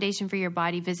healthy foundation for your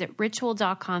body. Visit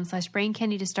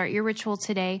ritual.com/braincandy to start your ritual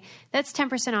today. That's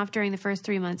 10% off during the first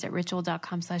 3 months at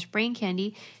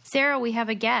ritual.com/braincandy. Sarah, we have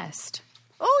a guest.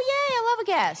 Oh, yay, I love a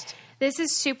guest. This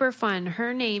is super fun.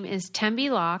 Her name is Tembi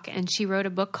Locke, and she wrote a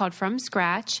book called From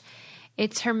Scratch.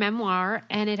 It's her memoir,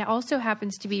 and it also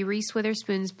happens to be Reese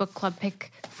Witherspoon's book club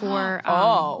pick for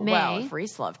May. Well, if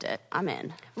Reese loved it, I'm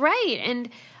in. Right, and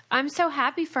I'm so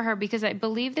happy for her because I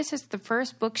believe this is the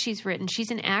first book she's written.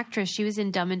 She's an actress. She was in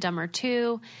Dumb and Dumber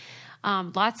 2,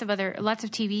 lots of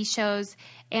TV shows.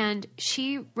 And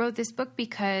she wrote this book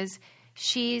because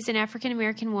she's an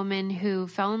African-American woman who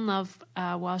fell in love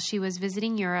while she was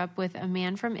visiting Europe with a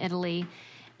man from Italy.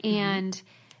 And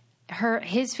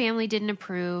his family didn't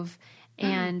approve.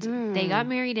 And they got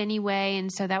married anyway.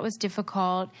 And so that was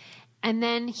difficult. And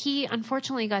then he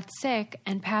unfortunately got sick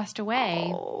and passed away.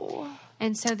 Oh.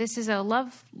 And so this is a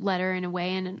love letter in a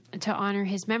way and to honor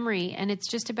his memory. And it's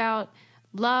just about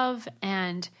love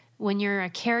and when you're a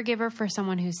caregiver for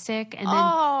someone who's sick and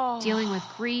then dealing with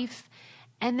grief.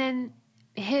 And then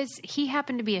he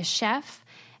happened to be a chef.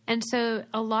 And so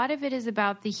a lot of it is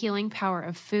about the healing power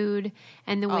of food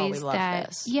and the ways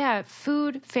that,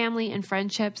 food, family, and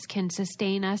friendships can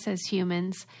sustain us as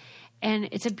humans. And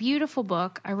it's a beautiful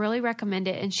book. I really recommend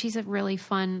it. And she's a really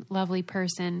fun, lovely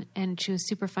person. And she was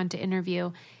super fun to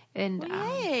interview. And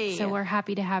so we're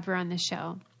happy to have her on the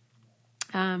show.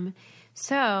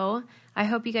 So I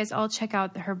hope you guys all check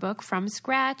out her book, From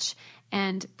Scratch.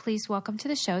 And please welcome to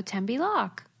the show, Tembi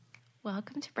Locke.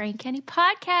 Welcome to Brain Candy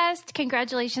Podcast.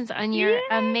 Congratulations on your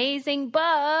amazing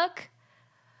book.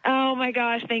 Oh, my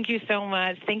gosh. Thank you so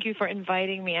much. Thank you for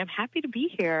inviting me. I'm happy to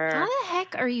be here. How the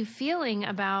heck are you feeling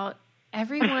about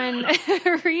everyone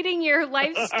reading your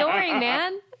life story,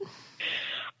 man?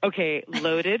 Okay,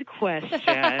 loaded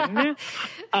question.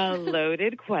 A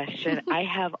loaded question. I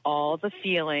have all the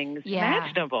feelings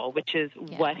imaginable, which is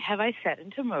what have I set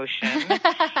into motion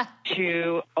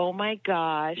to, oh my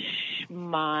gosh,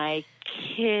 my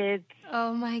kids,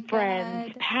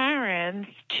 friends, parents,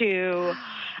 to,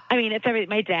 I mean, it's everything.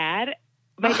 My dad.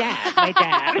 Right.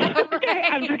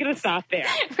 I'm just going to stop there.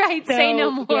 Right, so, say no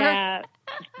more.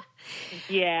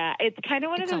 Yeah, it's kind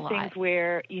of one of those things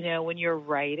where, when you're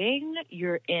writing,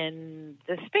 you're in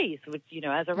the space, which,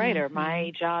 as a writer,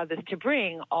 my job is to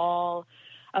bring all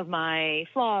of my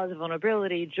flaws,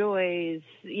 vulnerability, joys,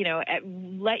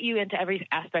 let you into every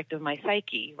aspect of my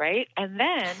psyche, right? And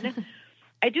then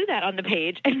I do that on the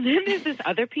page. And then there's this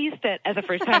other piece that, as a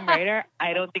first-time writer,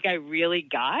 I don't think I really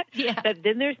got. Yeah. That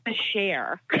then there's the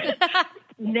share.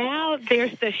 Now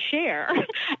there's the share.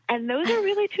 And those are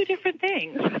really two different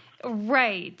things.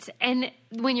 Right. And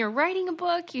when you're writing a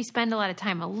book, you spend a lot of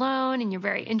time alone and you're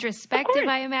very introspective,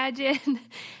 I imagine.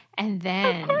 And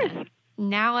then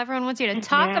now everyone wants you to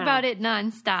talk about it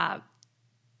nonstop.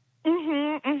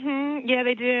 Yeah,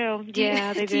 they do. They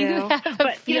do. Do you have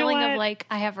a feeling of like,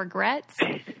 I have regrets? No,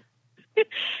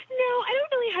 I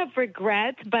don't really have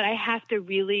regrets, but I have to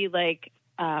really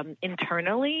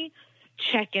internally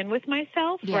check in with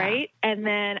myself, right? And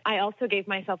then I also gave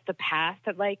myself the pass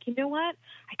that, you know what?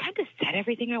 I kind of said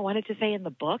everything I wanted to say in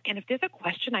the book, and if there's a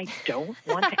question I don't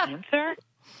want to answer,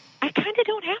 I kind of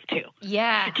don't have to.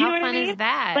 Yeah, how fun is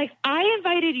that? I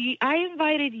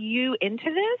invited you into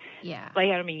this. Yeah. I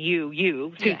don't mean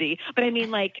you, Susie, but I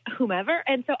mean whomever.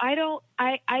 And so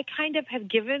I kind of have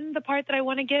given the part that I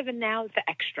want to give, and now it's the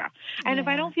extra. And if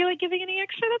I don't feel like giving any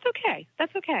extra, that's okay.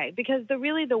 That's okay. Because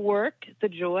the work, the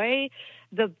joy,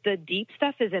 the deep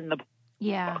stuff is in the book,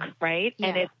 right? Yeah.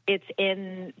 And it's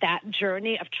in that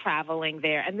journey of traveling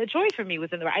there. And the joy for me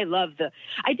was in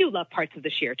I do love parts of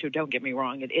the share too, don't get me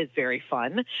wrong. It is very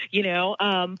fun,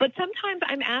 but sometimes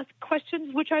I'm asked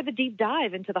questions which are the deep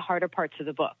dive into the harder parts of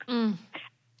the book.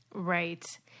 Right.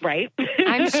 Right?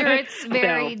 I'm sure it's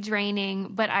very draining,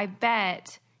 but I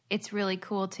bet it's really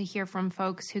cool to hear from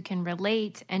folks who can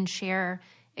relate and share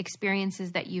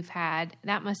experiences that you've had.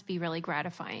 That must be really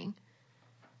gratifying.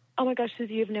 Oh my gosh,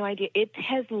 Susie, you have no idea. It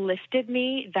has lifted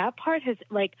me. That part has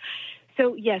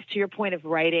so yes, to your point of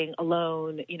writing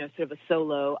alone, sort of a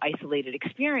solo, isolated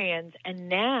experience. And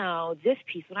now this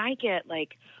piece, when I get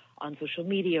on social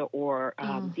media or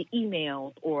the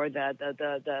emails or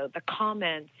the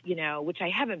comments, which I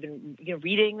haven't been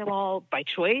reading them all by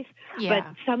choice, but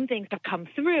some things have come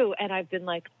through and I've been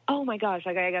like, oh my gosh,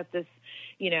 I got this,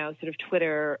 sort of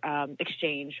Twitter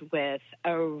exchange with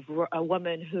a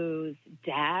woman whose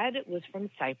dad was from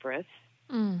Cyprus,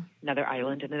 another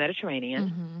island in the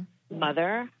Mediterranean,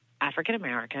 mother,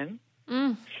 African-American.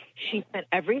 She spent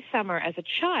every summer as a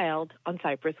child on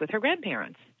Cyprus with her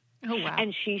grandparents. Oh, wow.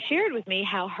 And she shared with me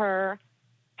how her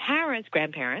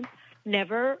grandparents,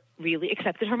 never really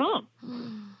accepted her mom.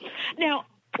 Now,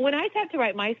 when I sat to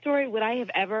write my story, could I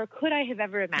have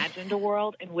ever imagined a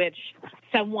world in which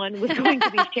someone was going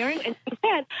to be sharing?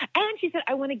 And she said,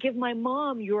 I want to give my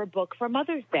mom your book for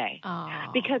Mother's Day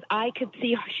because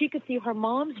she could see her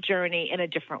mom's journey in a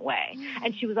different way.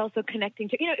 And she was also connecting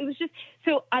to, it was just,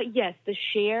 so yes, the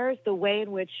shares, the way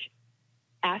in which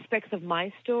aspects of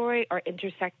my story are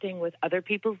intersecting with other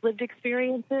people's lived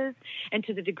experiences, and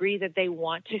to the degree that they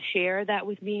want to share that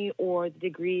with me, or the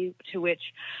degree to which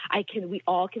we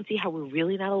all can see how we're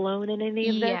really not alone in any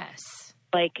of this. Yes.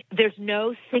 Like, there's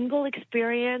no single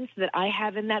experience that I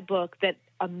have in that book that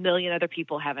a million other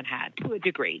people haven't had, to a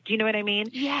degree. Do you know what I mean?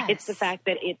 Yes. It's the fact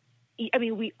that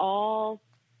we all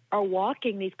are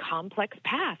walking these complex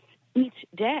paths each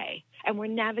day, and we're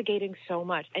navigating so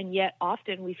much, and yet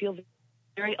often we feel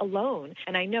very alone.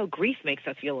 And I know grief makes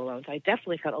us feel alone, so I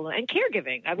definitely felt alone. And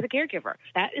caregiving, I was a caregiver.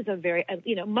 That is a very,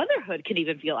 motherhood can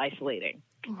even feel isolating.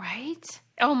 Right?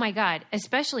 Oh my God.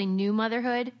 Especially new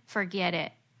motherhood. Forget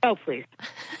it. Oh, please.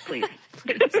 Please.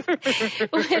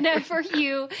 Whenever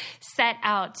you set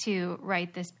out to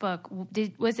write this book,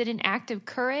 was it an act of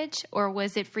courage, or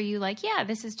was it for you like, yeah,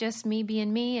 this is just me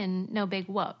being me and no big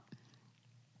whoop?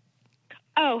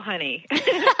 Oh, honey.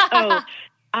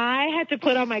 I had to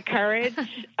put on my courage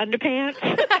underpants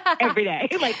every day.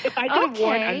 Like, if I could have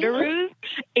worn underoos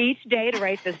each day to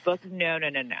write this book, no.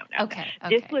 Okay.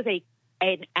 This was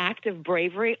an act of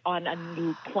bravery on a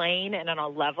new plane and on a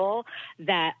level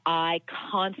that I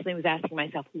constantly was asking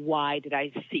myself, why did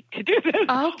I seek to do this?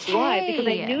 Okay. Why? Because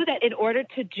I knew that in order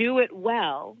to do it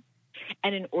well,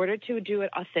 and in order to do it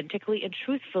authentically and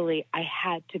truthfully, I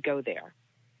had to go there.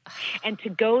 And to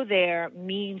go there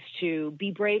means to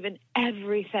be brave in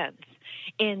every sense,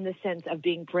 in the sense of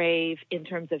being brave in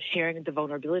terms of sharing the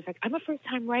vulnerability. Like, I'm a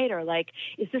first-time writer. Like,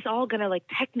 is this all going to, like,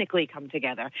 technically come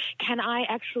together? Can I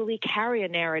actually carry a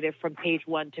narrative from page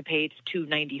 1 to page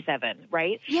 297,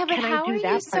 right? Yeah, but Can how I do are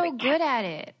that you so good at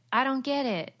it? I don't get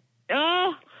it.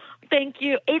 Oh, thank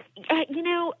you.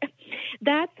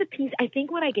 That's the piece. I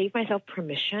think when I gave myself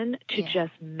permission to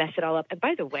just mess it all up. And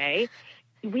by the way,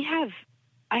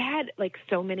 I had like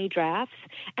so many drafts,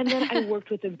 and then I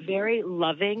worked with a very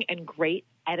loving and great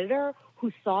editor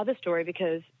who saw the story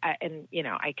because, I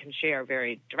can share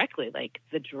very directly, like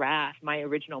the draft, my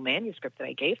original manuscript that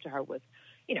I gave to her was,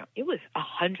 it was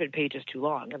 100 pages too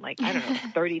long and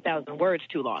 30,000 words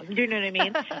too long. Do you know what I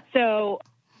mean? So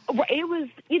it was,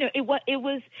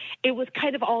 it was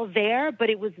kind of all there, but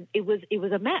it was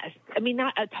a mess. I mean,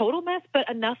 not a total mess, but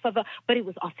but it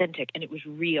was authentic and it was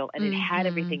real and it had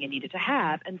everything it needed to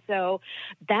have. And so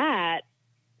that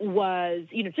was,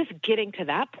 just getting to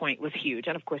that point was huge.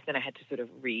 And of course, then I had to sort of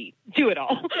redo it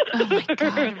all. Oh my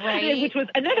God, right? Which was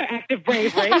another act of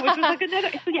bravery, which was like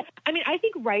another. So yeah, I mean, I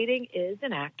think writing is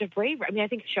an act of bravery. I mean, I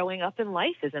think showing up in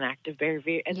life is an act of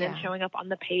bravery, and then showing up on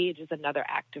the page is another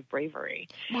act of bravery.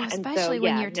 Well, especially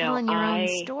when you're telling your own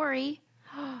story.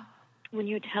 When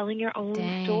you're telling your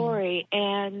own story,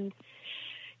 and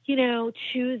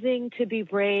choosing to be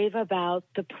brave about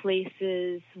the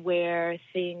places where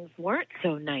things weren't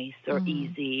so nice or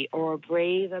easy, or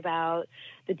brave about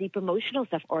the deep emotional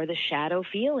stuff or the shadow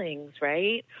feelings,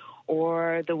 right?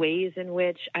 Or the ways in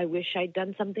which I wish I'd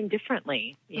done something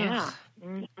differently. Yeah.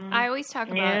 Mm-hmm. I always talk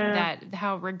about that,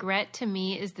 how regret to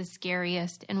me is the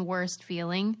scariest and worst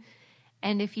feeling.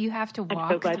 And if you have to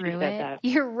walk through it,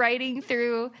 you're writing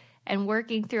through and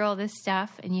working through all this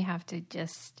stuff, and you have to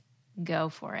just go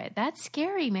for it. That's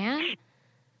scary, man.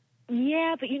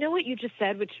 Yeah, but you know what you just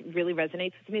said, which really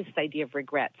resonates with me, is this idea of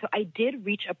regret. So I did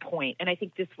reach a point, and I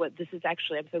think this is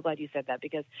actually, I'm so glad you said that,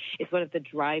 because it's one of the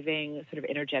driving sort of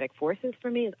energetic forces for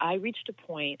me, is I reached a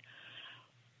point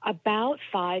about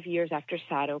 5 years after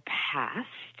Sato passed,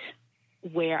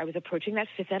 where I was approaching that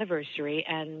 5th anniversary,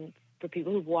 and for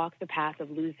people who walk the path of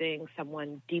losing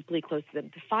someone deeply close to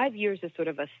them, the 5 years is sort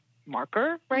of a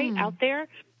marker, right, out there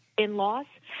in loss.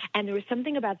 And there was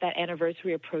something about that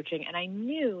anniversary approaching, and I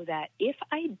knew that if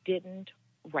I didn't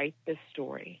write this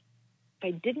story, if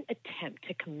I didn't attempt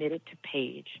to commit it to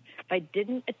page, if I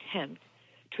didn't attempt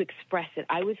to express it,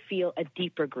 I would feel a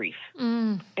deeper grief,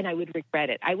 and I would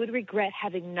regret it. I would regret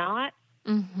having not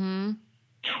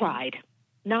tried.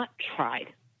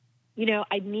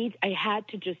 I had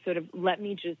to just sort of let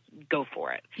me just go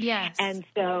for it. Yes. And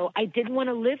so I didn't want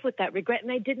to live with that regret,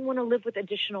 and I didn't want to live with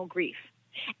additional grief.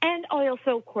 And I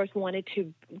also, of course, wanted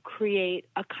to create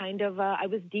a kind of I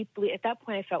was deeply, at that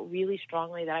point, I felt really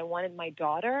strongly that I wanted my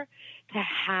daughter to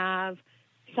have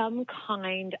some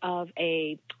kind of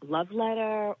a love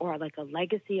letter or like a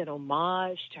legacy, an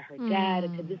homage to her dad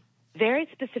and to this very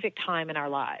specific time in our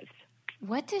lives.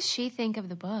 What does she think of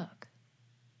the book?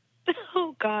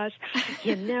 Oh, gosh.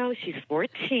 She's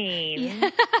 14.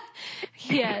 Yes.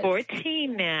 She's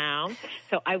 14 now,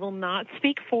 so I will not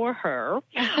speak for her.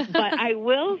 But I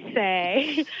will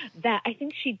say that I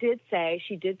think she did say,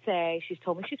 she's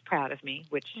told me she's proud of me,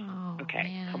 which, man.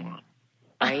 come on.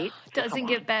 Right? Doesn't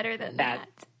get better than that.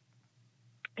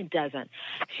 It doesn't.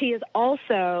 She has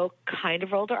also kind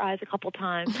of rolled her eyes a couple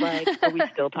times, like, "Are we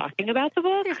still talking about the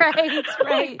book? Right,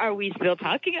 right. Are we still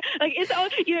talking? Like, it's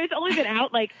only been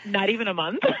out like not even a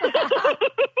month."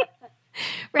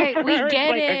 Right, we get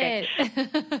like, it.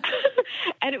 Okay.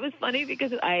 And it was funny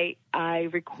because I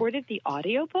recorded the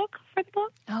audiobook for the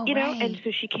book, you know, and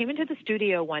so she came into the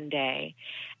studio one day,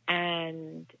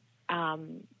 and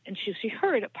she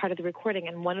heard a part of the recording,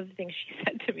 and one of the things she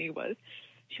said to me was,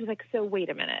 she was like, "So wait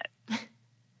a minute.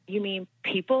 You mean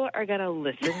people are going to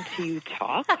listen to you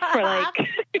talk for like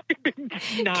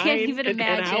 9 to 10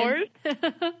 hours?"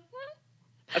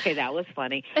 Okay, that was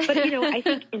funny. But, you know, I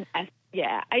think,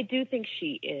 I do think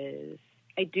she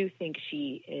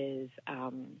is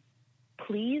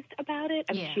pleased about it.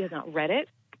 I mean, she has not read it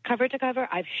cover to cover.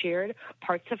 I've shared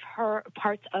parts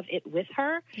of it with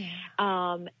her.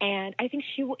 Yeah. And I think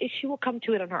she will come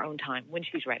to it on her own time when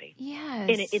she's ready. Yes.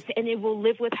 And it will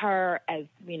live with her, as,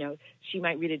 you know, she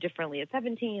might read it differently at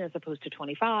 17 as opposed to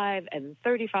 25 and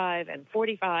 35 and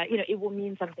 45. You know, it will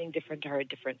mean something different to her at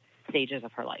different stages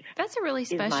of her life. That's a really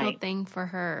special thing for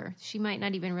her. She might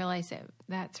not even realize it.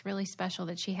 That's really special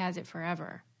that she has it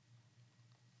forever.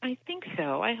 I think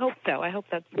so. I hope so. I hope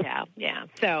that's, yeah.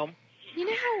 So, you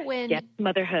know how when... Yes,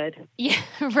 motherhood. Yeah,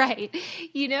 right.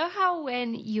 You know how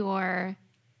when you're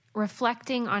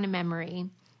reflecting on a memory,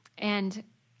 and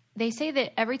they say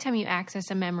that every time you access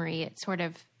a memory, it sort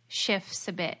of shifts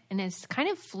a bit and is kind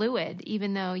of fluid,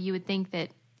 even though you would think that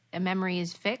a memory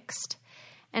is fixed.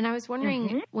 And I was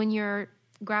wondering, when you're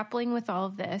grappling with all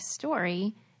of this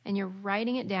story and you're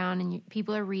writing it down and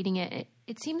people are reading it,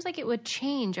 it seems like it would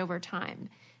change over time.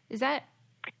 Is that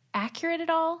accurate at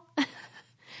all?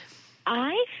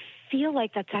 I feel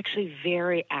like that's actually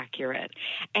very accurate.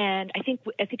 And I think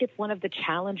it's one of the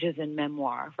challenges in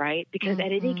memoir, right? Because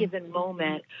at any given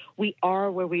moment, we are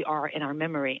where we are in our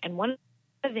memory. And one of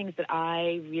the things that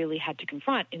I really had to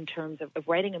confront in terms of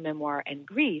writing a memoir and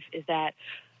grief is that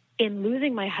in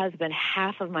losing my husband,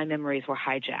 half of my memories were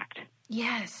hijacked.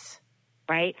 Yes.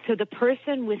 Right? So the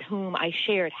person with whom I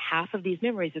shared half of these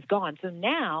memories is gone. So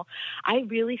now I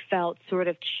really felt sort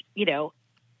of, you know,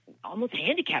 almost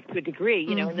handicapped to a degree,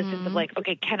 you know, in the sense of like,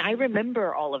 okay, can I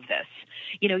remember all of this?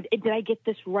 You know, did I get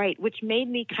this right? Which made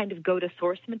me kind of go to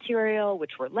source material,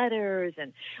 which were letters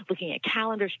and looking at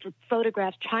calendars,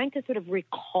 photographs, trying to sort of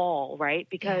recall, right?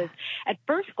 Because at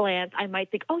first glance, I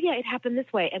might think, oh yeah, it happened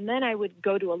this way. And then I would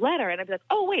go to a letter and I'd be like,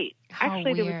 oh wait,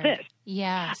 actually there was this.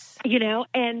 Yes. You know,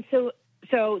 and so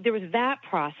there was that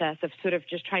process of sort of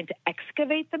just trying to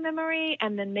excavate the memory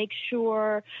and then make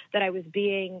sure that I was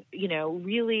being, you know,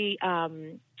 really,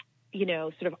 you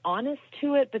know, sort of honest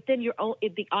to it. But then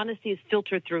the honesty is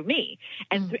filtered through me.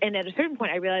 And at a certain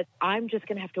point, I realized I'm just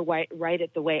going to have to write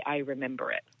it the way I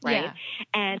remember it. Right. Yeah.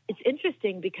 And it's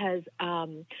interesting because,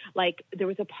 like, there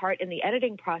was a part in the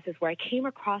editing process where I came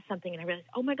across something and I realized,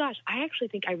 oh my gosh, I actually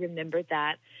think I remembered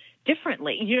that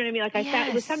differently. You know what I mean? Like I thought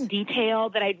it was some detail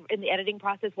that in the editing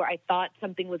process where I thought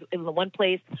something was in one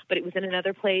place, but it was in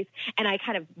another place. And I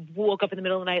kind of woke up in the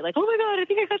middle of the night like, oh my God, I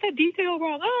think I got that detail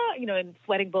wrong. You know, and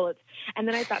sweating bullets. And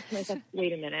then I thought to myself,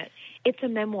 wait a minute, it's a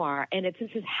memoir. And this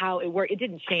is how it worked. It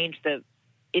didn't change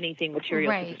anything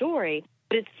material to the story,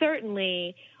 but it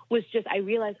certainly was just, I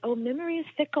realized, oh, memory is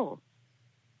fickle.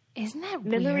 Isn't that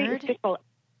memory weird? Is fickle.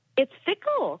 It's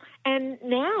fickle. And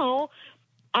now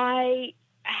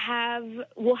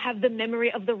will have the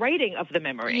memory of the writing of the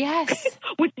memory. Yes.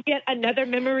 Which is yet another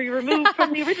memory removed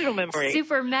from the original memory.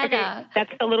 Super meta. Okay,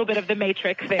 that's a little bit of the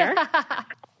Matrix there.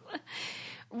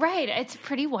 Right. It's a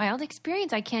pretty wild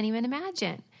experience. I can't even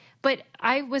imagine. But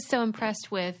I was so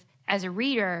impressed with, as a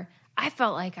reader, I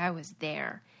felt like I was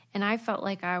there. And I felt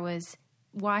like I was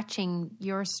watching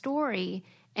your story.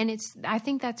 And I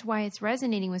think that's why it's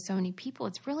resonating with so many people.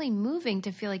 It's really moving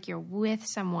to feel like you're with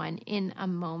someone in a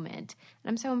moment. And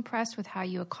I'm so impressed with how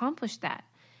you accomplished that.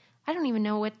 I don't even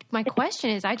know what my question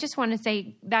is. I just want to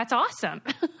say that's awesome.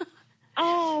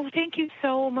 Oh, thank you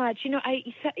so much.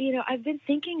 I've been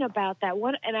thinking about that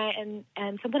one,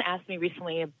 and someone asked me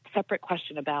recently a separate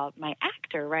question about my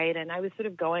actor, right? And I was sort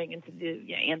of going into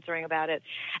answering about it,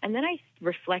 and then I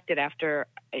reflected after,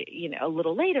 a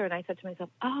little later, and I said to myself,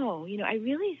 oh, I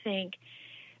really think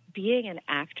being an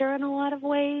actor in a lot of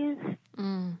ways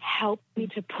helped me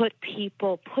to put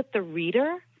the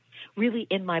reader really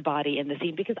in my body in the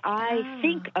scene, because I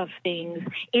think of things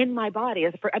in my body.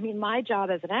 My job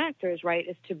as an actor is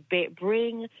to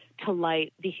bring to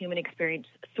light the human experience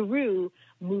through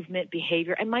movement,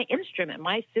 behavior, and my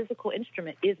physical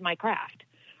instrument is my craft,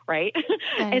 right?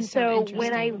 And so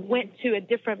when I went to a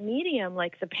different medium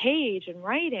like the page and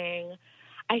writing,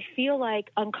 I feel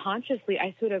like unconsciously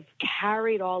I sort of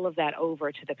carried all of that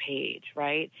over to the page,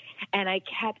 right? And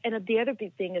and the other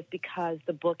big thing is because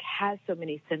the book has so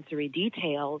many sensory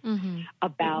details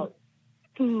about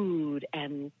food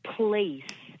and place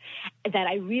that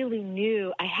I really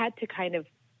knew I had to kind of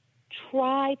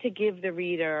try to give the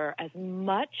reader as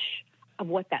much of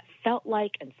what that felt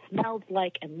like and smelled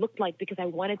like and looked like, because I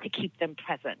wanted to keep them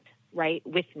present, right,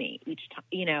 with me each time,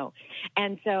 you know.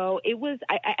 And so it was,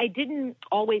 I didn't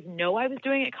always know I was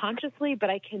doing it consciously, but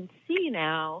I can see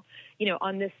now, you know,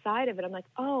 on this side of it, I'm like,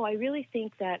 oh, I really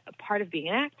think that a part of being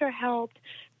an actor helped,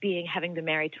 having been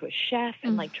married to a chef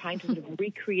and like trying to sort of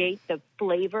recreate the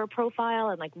flavor profile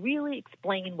and like really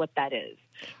explain what that is.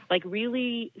 Like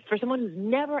really, for someone who's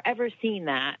never ever seen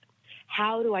that,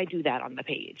 how do I do that on the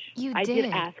page? I did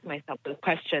ask myself those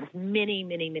questions many,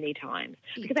 many, many times,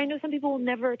 because I know some people will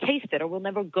never taste it or will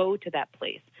never go to that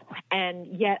place.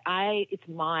 And yet I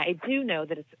do know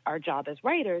that it's our job as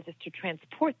writers is to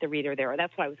transport the reader there. Or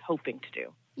that's what I was hoping to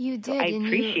do. You did. So I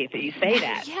appreciate that you say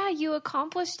that. Yeah, you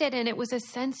accomplished it, and it was a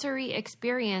sensory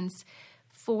experience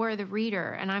for the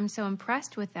reader, and I'm so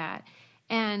impressed with that.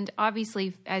 And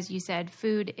obviously, as you said,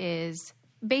 food is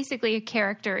basically a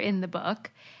character in the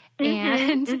book.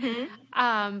 And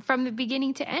from the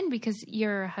beginning to end, because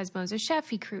your husband was a chef,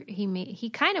 he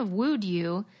kind of wooed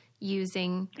you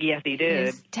using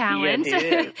his talents.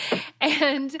 Yes, he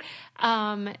did.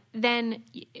 And then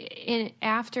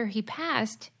after he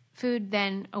passed, food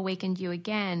then awakened you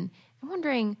again. I'm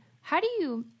wondering, how do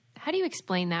you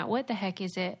explain that? What the heck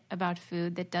is it about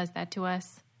food that does that to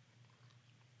us?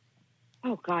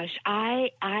 Oh gosh,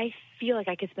 I feel like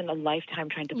I could spend a lifetime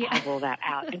trying to puzzle that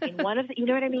out. I mean, you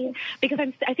know what I mean? Because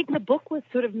I think the book was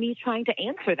sort of me trying to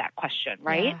answer that question,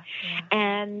 right? Yeah.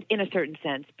 And in a certain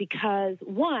sense, because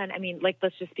one, I mean, like,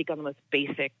 let's just speak on the most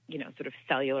basic, you know, sort of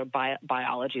cellular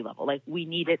biology level. Like, we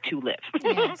need it to live,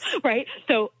 yes. Right?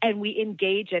 So, and we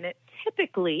engage in it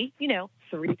typically, you know,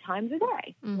 3 times a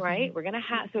day, right? We're going to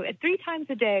so at 3 times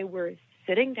a day, we're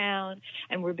sitting down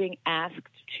and we're being asked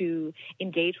to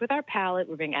engage with our palate.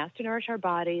 We're being asked to nourish our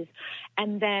bodies.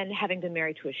 And then, having been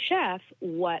married to a chef,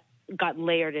 what got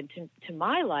layered into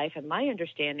my life and my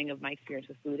understanding of my experience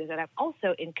with food is that I'm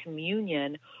also in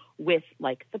communion with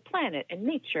like the planet and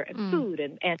nature and food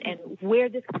and where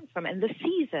this comes from and the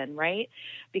season, right?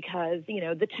 Because, you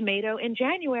know, the tomato in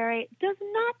January does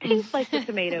not taste like the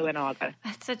tomato in August.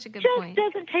 That's such a good point.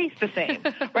 Just doesn't taste the same,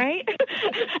 right?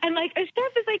 And like a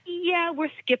chef is like, yeah,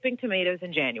 we're skipping tomatoes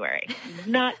in January.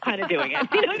 Not kind of doing it.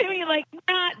 You know what I mean? Like,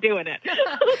 not doing it.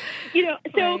 You know,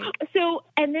 so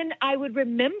and then I would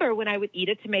remember when I would eat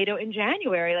a tomato in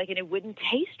January, like, and it wouldn't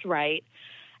taste right.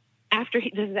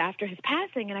 This is after his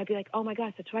passing, and I'd be like, oh my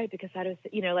gosh, that's right, because that is,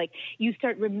 you know, like, you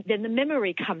start, then the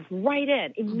memory comes right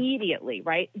in immediately,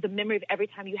 right? The memory of every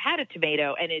time you had a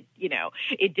tomato and it, you know,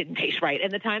 it didn't taste right, and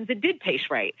the times it did taste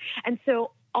right. And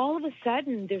so all of a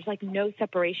sudden, there's like no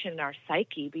separation in our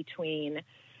psyche between,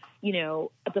 you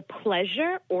know, the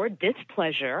pleasure or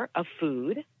displeasure of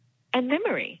food and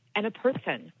memory and a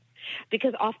person.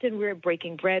 Because often we're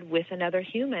breaking bread with another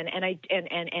human,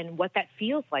 and what that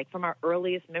feels like from our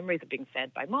earliest memories of being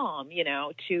fed by mom, you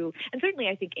know, and certainly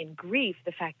I think in grief,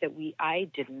 the fact that I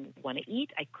didn't want to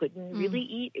eat, I couldn't really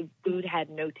eat, food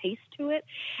had no taste to it,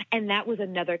 and that was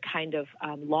another kind of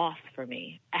loss for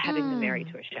me, having been married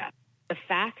to a chef. The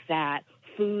fact that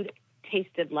food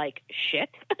tasted like shit,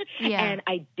 and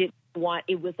I didn't want.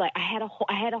 It was like I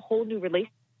had a whole new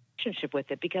relationship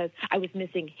with it because I was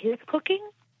missing his cooking.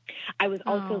 I was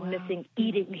also missing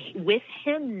eating with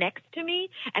him next to me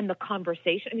and the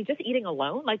conversation. I mean, just eating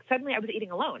alone. Like, suddenly I was eating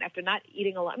alone after not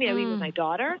eating alone. I mean, I was with my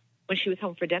daughter when she was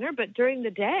home for dinner, but during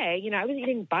the day, you know, I was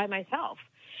eating by myself.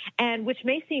 And which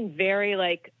may seem very,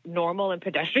 like, normal and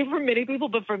pedestrian for many people,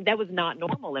 but that was not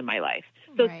normal in my life.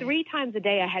 So 3 times a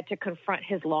day I had to confront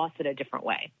his loss in a different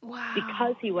way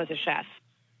because he was a chef.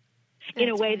 In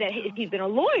a way that if he'd been a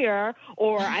lawyer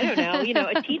or, I don't know, you know,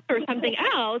 a teacher or something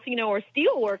else, you know, or a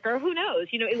steel worker, who knows,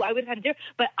 you know, I would have had to do.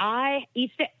 But I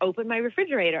each day open my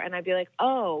refrigerator and I'd be like,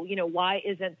 oh, you know, why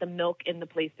isn't the milk in the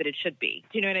place that it should be?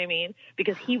 Do you know what I mean?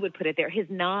 Because he would put it there. His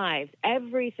knives,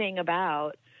 everything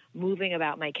about moving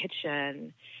about my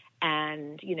kitchen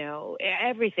and, you know,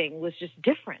 everything was just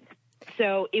different.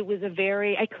 So it was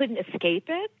I couldn't escape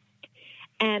it.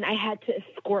 And I had to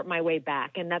escort my way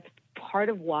back. And that's part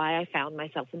of why I found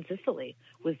myself in Sicily,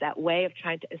 was that way of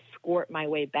trying to escort my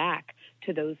way back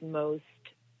to those most,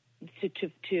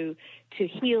 to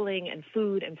healing and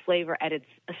food and flavor at its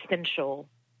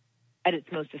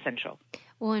most essential.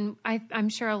 Well, and I'm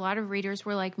sure a lot of readers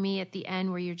were like me at the end,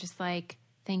 where you're just like,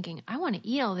 thinking, I want to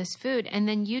eat all this food. And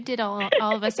then you did all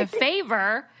of us a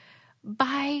favor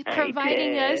by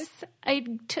providing us a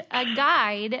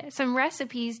guide, some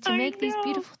recipes to make these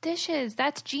beautiful dishes.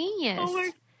 That's genius.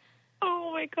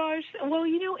 Oh my gosh. Well,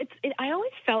 I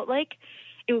always felt like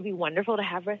it would be wonderful to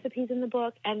have recipes in the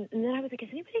book. And then I was like, is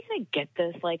anybody going to get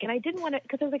this? Like, and I didn't want to,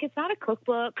 because I was like, it's not a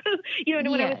cookbook.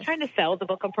 When I was trying to sell the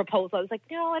book on proposal, I was like,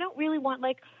 no, I don't really want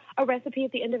like a recipe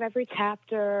at the end of every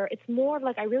chapter. It's more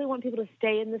like I really want people to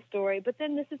stay in the story. But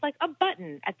then this is like a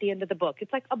button at the end of the book.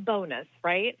 It's like a bonus,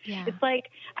 right? Yeah. It's like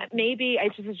maybe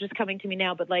it's just coming to me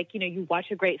now, but like, you watch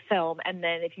a great film and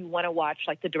then if you want to watch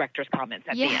like the director's comments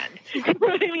at the end, you know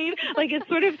what I mean? Like it's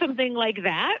sort of something like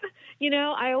that.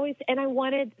 I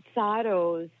wanted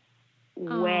Sado's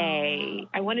way.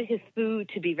 I wanted his food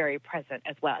to be very present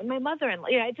as well. And my mother-in-law,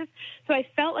 so I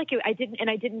felt like I just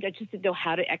didn't know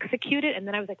how to execute it. And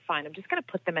then I was like, fine, I'm just going to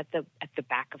put them at the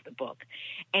back of the book.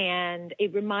 And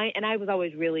and I was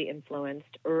always really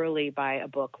influenced early by a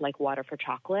book like Water for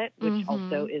Chocolate, which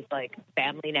also is like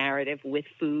family narrative with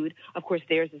food. Of course,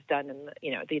 theirs is done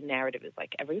the narrative is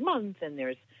like every month and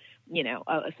there's, so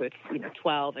it's,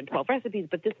 12 and 12 recipes,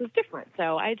 but this is different.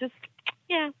 So I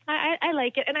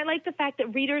like it. And I like the fact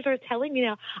that readers are telling me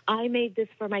now, I made this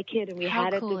for my kid and we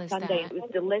had it this Sunday. It was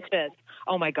delicious.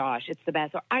 Oh my gosh, it's the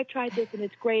best. Or I tried this and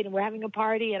it's great and we're having a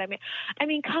party. And I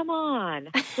mean, come on.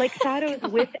 Like Sado's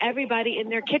with everybody in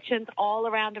their kitchens all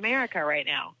around America right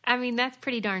now. I mean, that's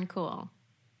pretty darn cool.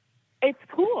 It's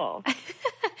cool.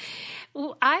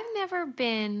 Well, I've never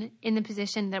been in the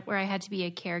position where I had to be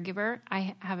a caregiver.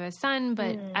 I have a son,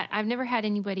 but I've never had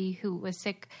anybody who was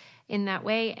sick in that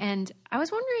way. And I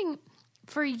was wondering,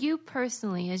 for you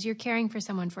personally, as you're caring for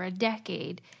someone for a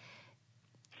decade,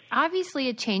 obviously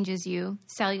it changes you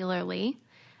cellularly.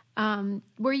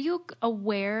 Were you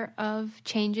aware of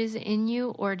changes in you,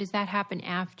 or does that happen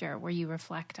after where you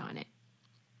reflect on it?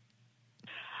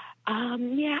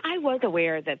 I was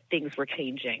aware that things were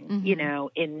changing,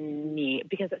 in me,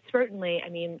 because certainly,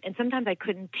 and sometimes I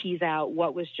couldn't tease out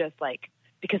what was just like,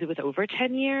 because it was over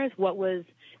 10 years, what was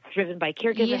driven by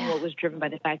caregiving, what was driven by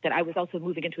the fact that I was also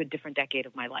moving into a different decade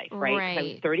of my life, right? I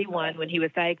was 31 when he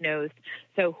was diagnosed.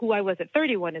 So who I was at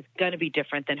 31 is going to be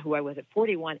different than who I was at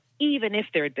 41, even if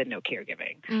there had been no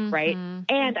caregiving, right?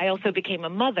 And I also became a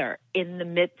mother in the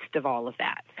midst of all of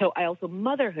that. So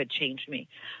motherhood changed me.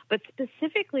 But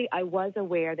specifically, I was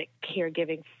aware that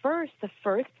caregiving the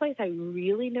first place I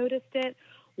really noticed it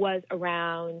was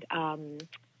around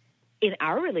in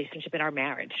our relationship, in our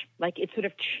marriage. Like it sort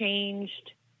of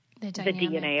changed the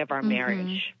DNA of our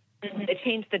marriage. It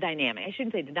changed the dynamic. I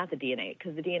shouldn't say not the DNA,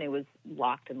 because the DNA was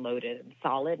locked and loaded and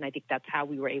solid. And I think that's how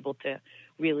we were able to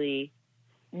really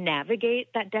navigate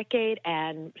that decade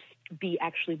and be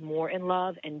actually more in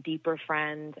love and deeper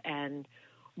friends and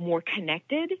more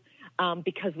connected,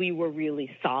 because we were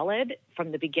really solid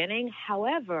from the beginning.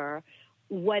 However,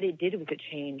 what it did was it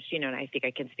changed, and I think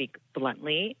I can speak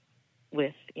bluntly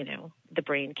with, the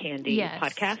Brain Candy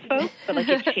podcast folks, but like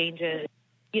it changes,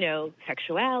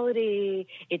 sexuality,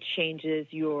 it changes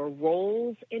your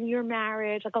roles in your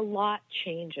marriage, like a lot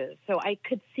changes. So I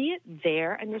could see it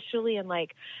there initially in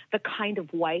like the kind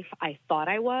of wife I thought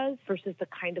I was versus the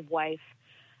kind of wife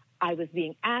I was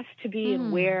being asked to be,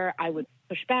 and where I would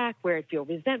push back, where I'd feel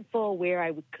resentful, where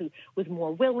I was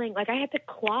more willing. Like I had to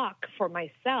clock for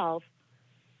myself,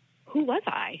 who was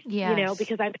I? Yes.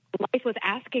 Because life was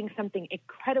asking something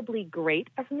incredibly great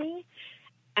of me,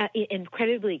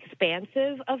 incredibly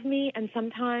expansive of me. And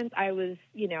sometimes I was,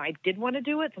 I did want to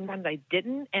do it. Sometimes I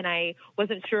didn't. And I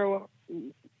wasn't sure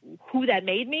who that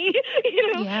made me,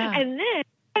 Yeah. And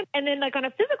then like on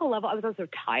a physical level, I was also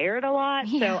tired a lot.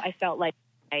 Yeah. So I felt like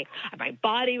my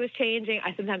body was changing.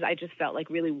 Sometimes I just felt like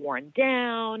really worn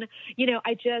down.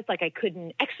 I just like I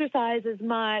couldn't exercise as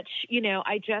much.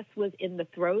 I just was in the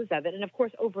throes of it. And of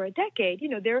course, over a decade,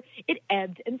 it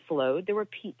ebbed and flowed. There were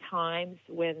peak times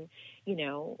when,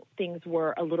 things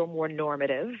were a little more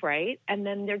normative, right? And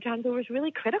then there are times where it was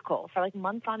really critical for like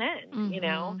months on end,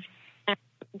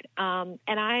 And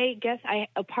I guess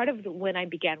a part of when I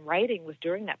began writing was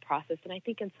during that process. And I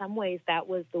think in some ways that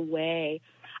was the way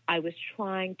I was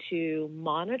trying to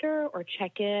monitor or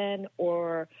check in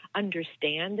or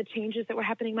understand the changes that were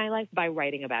happening in my life by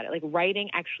writing about it. Like writing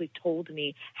actually told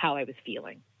me how I was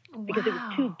feeling. Because it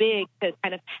was too big to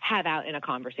kind of have out in a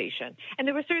conversation. And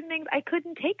there were certain things I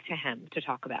couldn't take to him to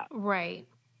talk about. Right.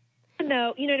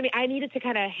 No, you know what I mean? I needed to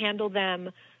kind of handle them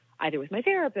either with my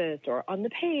therapist or on the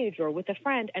page or with a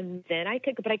friend. And then I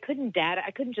couldn't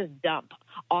just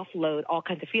offload all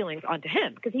kinds of feelings onto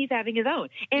him because he's having his own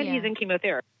and he's in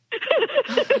chemotherapy.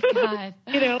 Oh, God.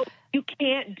 You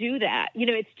can't do that.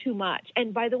 It's too much.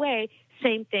 And by the way,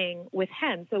 same thing with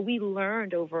hen. So we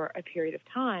learned over a period of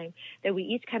time that we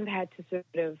each kind of had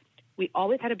to we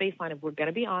always had a baseline of we're going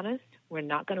to be honest, we're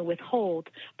not going to withhold,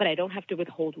 but I don't have to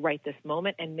withhold right this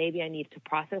moment, and maybe I need to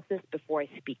process this before I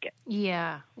speak it.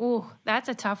 Yeah. Ooh, that's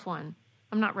a tough one.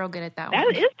 I'm not real good at that one.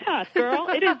 That is tough, girl.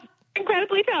 It is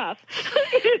incredibly tough.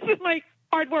 It is like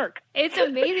hard work. It's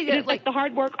amazing. It's like the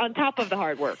hard work on top of the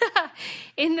hard work.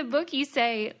 In the book, you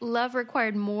say, love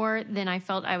required more than I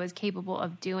felt I was capable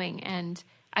of doing. And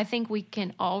I think we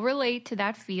can all relate to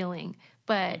that feeling.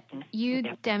 But you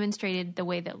demonstrated the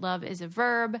way that love is a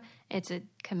verb. It's a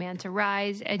command to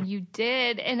rise. And you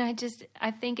did. And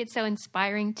I think it's so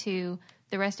inspiring to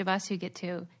the rest of us who get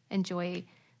to enjoy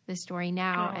the story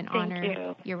now and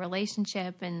honor your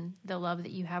relationship and the love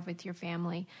that you have with your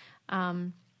family.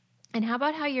 And how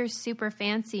about how you're super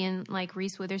fancy and like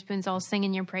Reese Witherspoon's all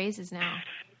singing your praises now?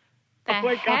 Oh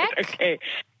my God. Okay.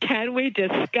 Can we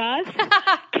discuss?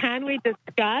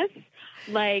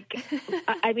 Like,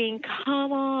 I mean,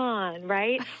 come on,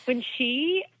 right? When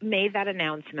she made that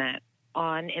announcement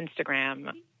on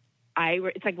Instagram,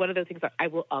 it's like one of those things that I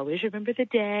will always remember the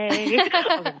day.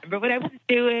 I'll remember what I was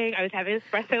doing. I was having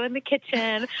espresso in the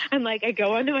kitchen, and like I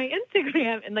go onto my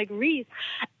Instagram and like Reese,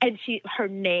 and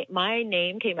my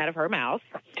name came out of her mouth,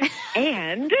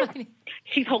 and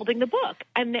she's holding the book,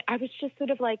 and I was just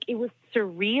sort of like, it was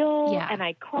surreal, and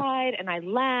I cried and I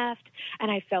laughed,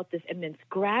 and I felt this immense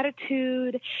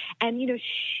gratitude, and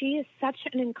she is such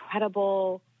an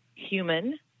incredible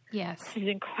human. Yes, she's an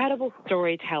incredible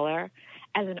storyteller.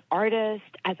 As an artist,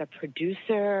 as a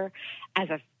producer, as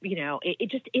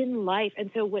it just in life. And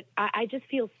so I just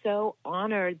feel so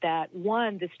honored that,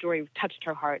 one, this story touched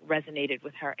her heart, resonated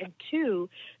with her, and two,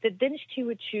 that then she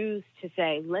would choose to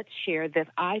say, let's share this.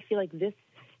 I feel like this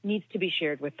needs to be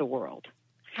shared with the world.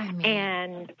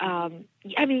 And,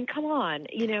 come on,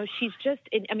 she's just,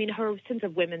 her sense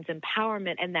of women's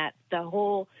empowerment and that the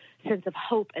whole sense of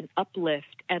hope and uplift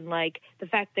and like the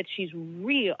fact that she's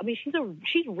real. I mean,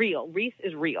 she's real. Reese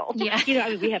is real. Yeah.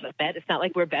 We haven't met. It's not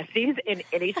like we're besties in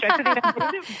any stretch of the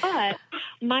imagination, but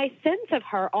my sense of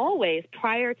her always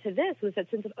prior to this was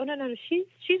that sense of, oh, no,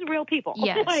 she's real people.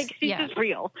 Yes. Like she's just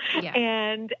real. Yeah.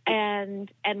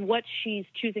 And what she's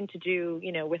choosing to do,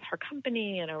 with her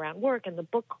company and around work and the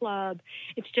book club,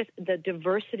 it's just the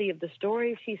diversity of the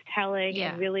stories she's telling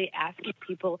and really asking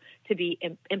people to be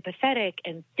empathetic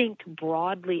and think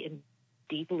broadly and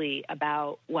deeply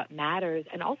about what matters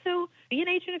and also be an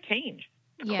agent of change.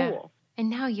 Yeah. Cool. And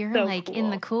now you're so like cool. in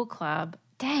the cool club.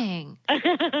 Dang.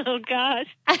 Oh, gosh.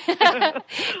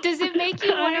 Does it make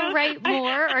you want to write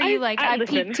more? Or are you I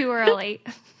peaked too early?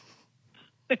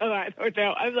 No, I don't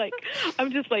know.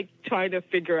 I'm just trying to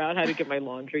figure out how to get my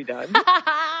laundry done.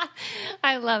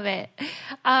 I love it.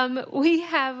 We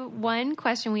have one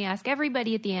question we ask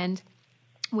everybody at the end,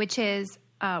 which is,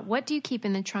 what do you keep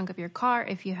in the trunk of your car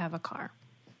if you have a car?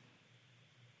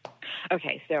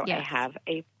 Okay, so I have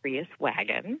a Prius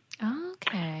wagon.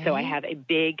 Okay. So I have a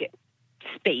big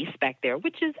space back there,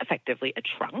 which is effectively a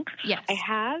trunk. Yes.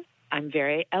 I'm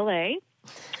very LA,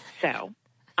 so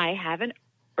I have an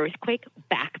earthquake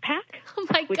backpack. Oh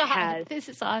my which God, has this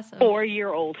is awesome.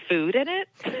 4-year-old food in it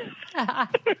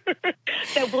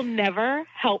that will never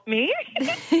help me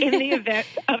in the event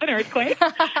of an earthquake.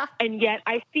 And yet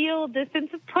I feel this sense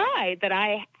of pride that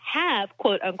I have,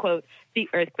 quote unquote, the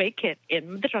earthquake kit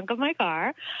in the trunk of my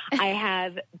car. I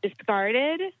have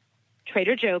discarded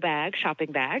Trader Joe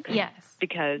shopping bags. Yes.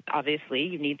 Because obviously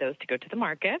you need those to go to the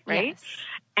market, right? Yes.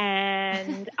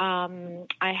 And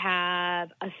I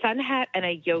have a sun hat and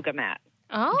a yoga mat.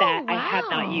 Oh, that wow. I have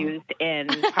not used in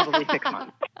probably 6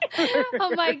 months.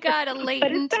 Oh my God, a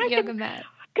latent yoga mat.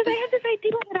 Because I have this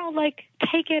idea that I'll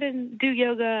take it and do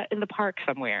yoga in the park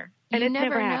somewhere. And it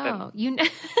never happened.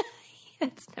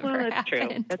 That's never that's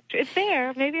happened. True. It's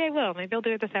there. Maybe I will. Maybe I'll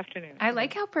do it this afternoon. I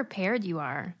like how prepared you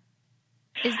are.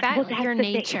 Is that your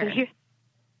nature?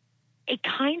 It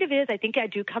kind of is. I think I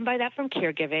do come by that from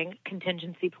caregiving,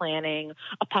 contingency planning,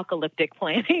 apocalyptic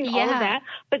planning, all of that.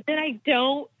 But then I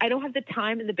don't have the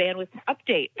time and the bandwidth to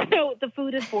update. So the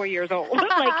food is 4 years old.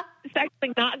 It's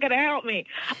actually not going to help me.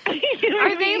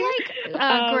 Are they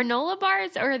granola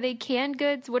bars or are they canned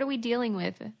goods? What are we dealing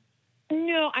with?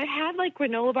 No, I have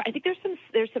granola bar. I think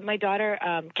there's some. My daughter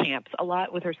camps a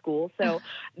lot with her school, so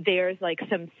there's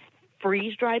some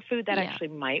freeze-dried food that actually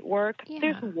might work. Yeah.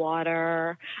 There's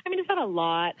water. I mean, it's not a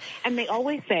lot. And they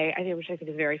always say, which I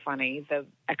think is very funny, the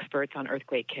experts on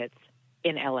earthquake kits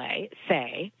in LA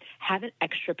say, have an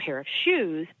extra pair of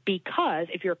shoes because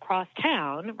if you're across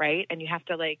town, right, and you have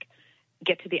to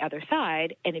get to the other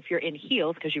side, and if you're in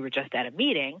heels because you were just at a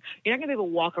meeting, you're not going to be able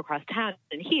to walk across town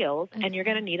in heels, and you're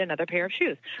going to need another pair of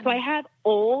shoes. So I have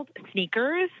old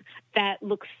sneakers that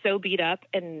look so beat up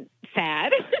and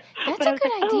sad. That's but a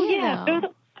good idea,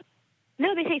 though.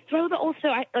 No, they say throw the old. So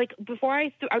I before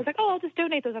I was like, oh, I'll just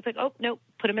donate those. I was like, oh no,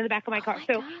 put them in the back of my car.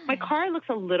 So my car looks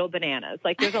a little bananas.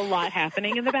 Like there's a lot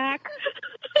happening in the back.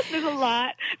 There's a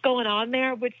lot going on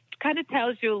there, which kind of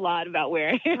tells you a lot about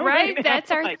where I am. Right, now. that's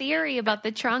our theory about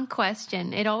the trunk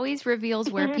question. It always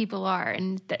reveals where people are,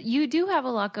 and you do have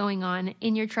a lot going on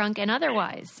in your trunk and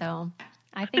otherwise. So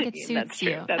I think it suits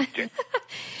you. That's true.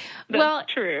 Well,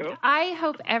 true. I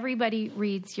hope everybody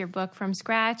reads your book from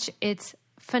scratch. It's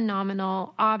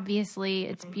phenomenal. Obviously,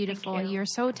 it's beautiful. You're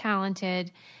so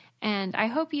talented. And I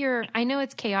hope I know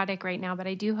it's chaotic right now, but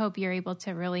I do hope you're able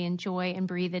to really enjoy and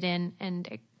breathe it in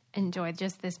and enjoy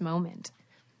just this moment.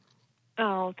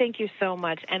 Oh, thank you so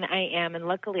much. And I am. And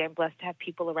luckily, I'm blessed to have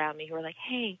people around me who are like,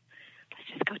 hey, let's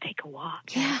just go take a walk.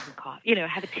 Have some coffee,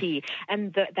 have a tea.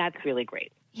 And that's really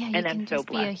great. Yeah, you and can I'm just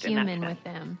so be a blessed human with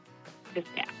them.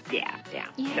 Yeah.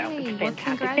 Yay. So it's Well,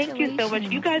 fantastic. Thank you so much.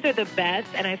 You guys are the best,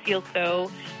 and I feel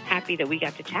so happy that we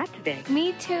got to chat today.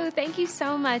 Me too. Thank you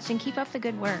so much, and keep up the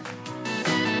good work.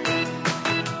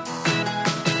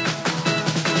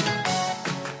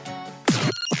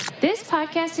 This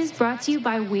podcast is brought to you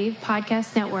by Wave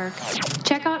Podcast Network.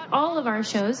 Check out all of our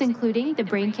shows, including the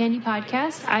Brain Candy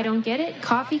Podcast, I Don't Get It,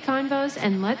 Coffee Convos,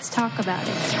 and Let's Talk About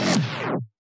It.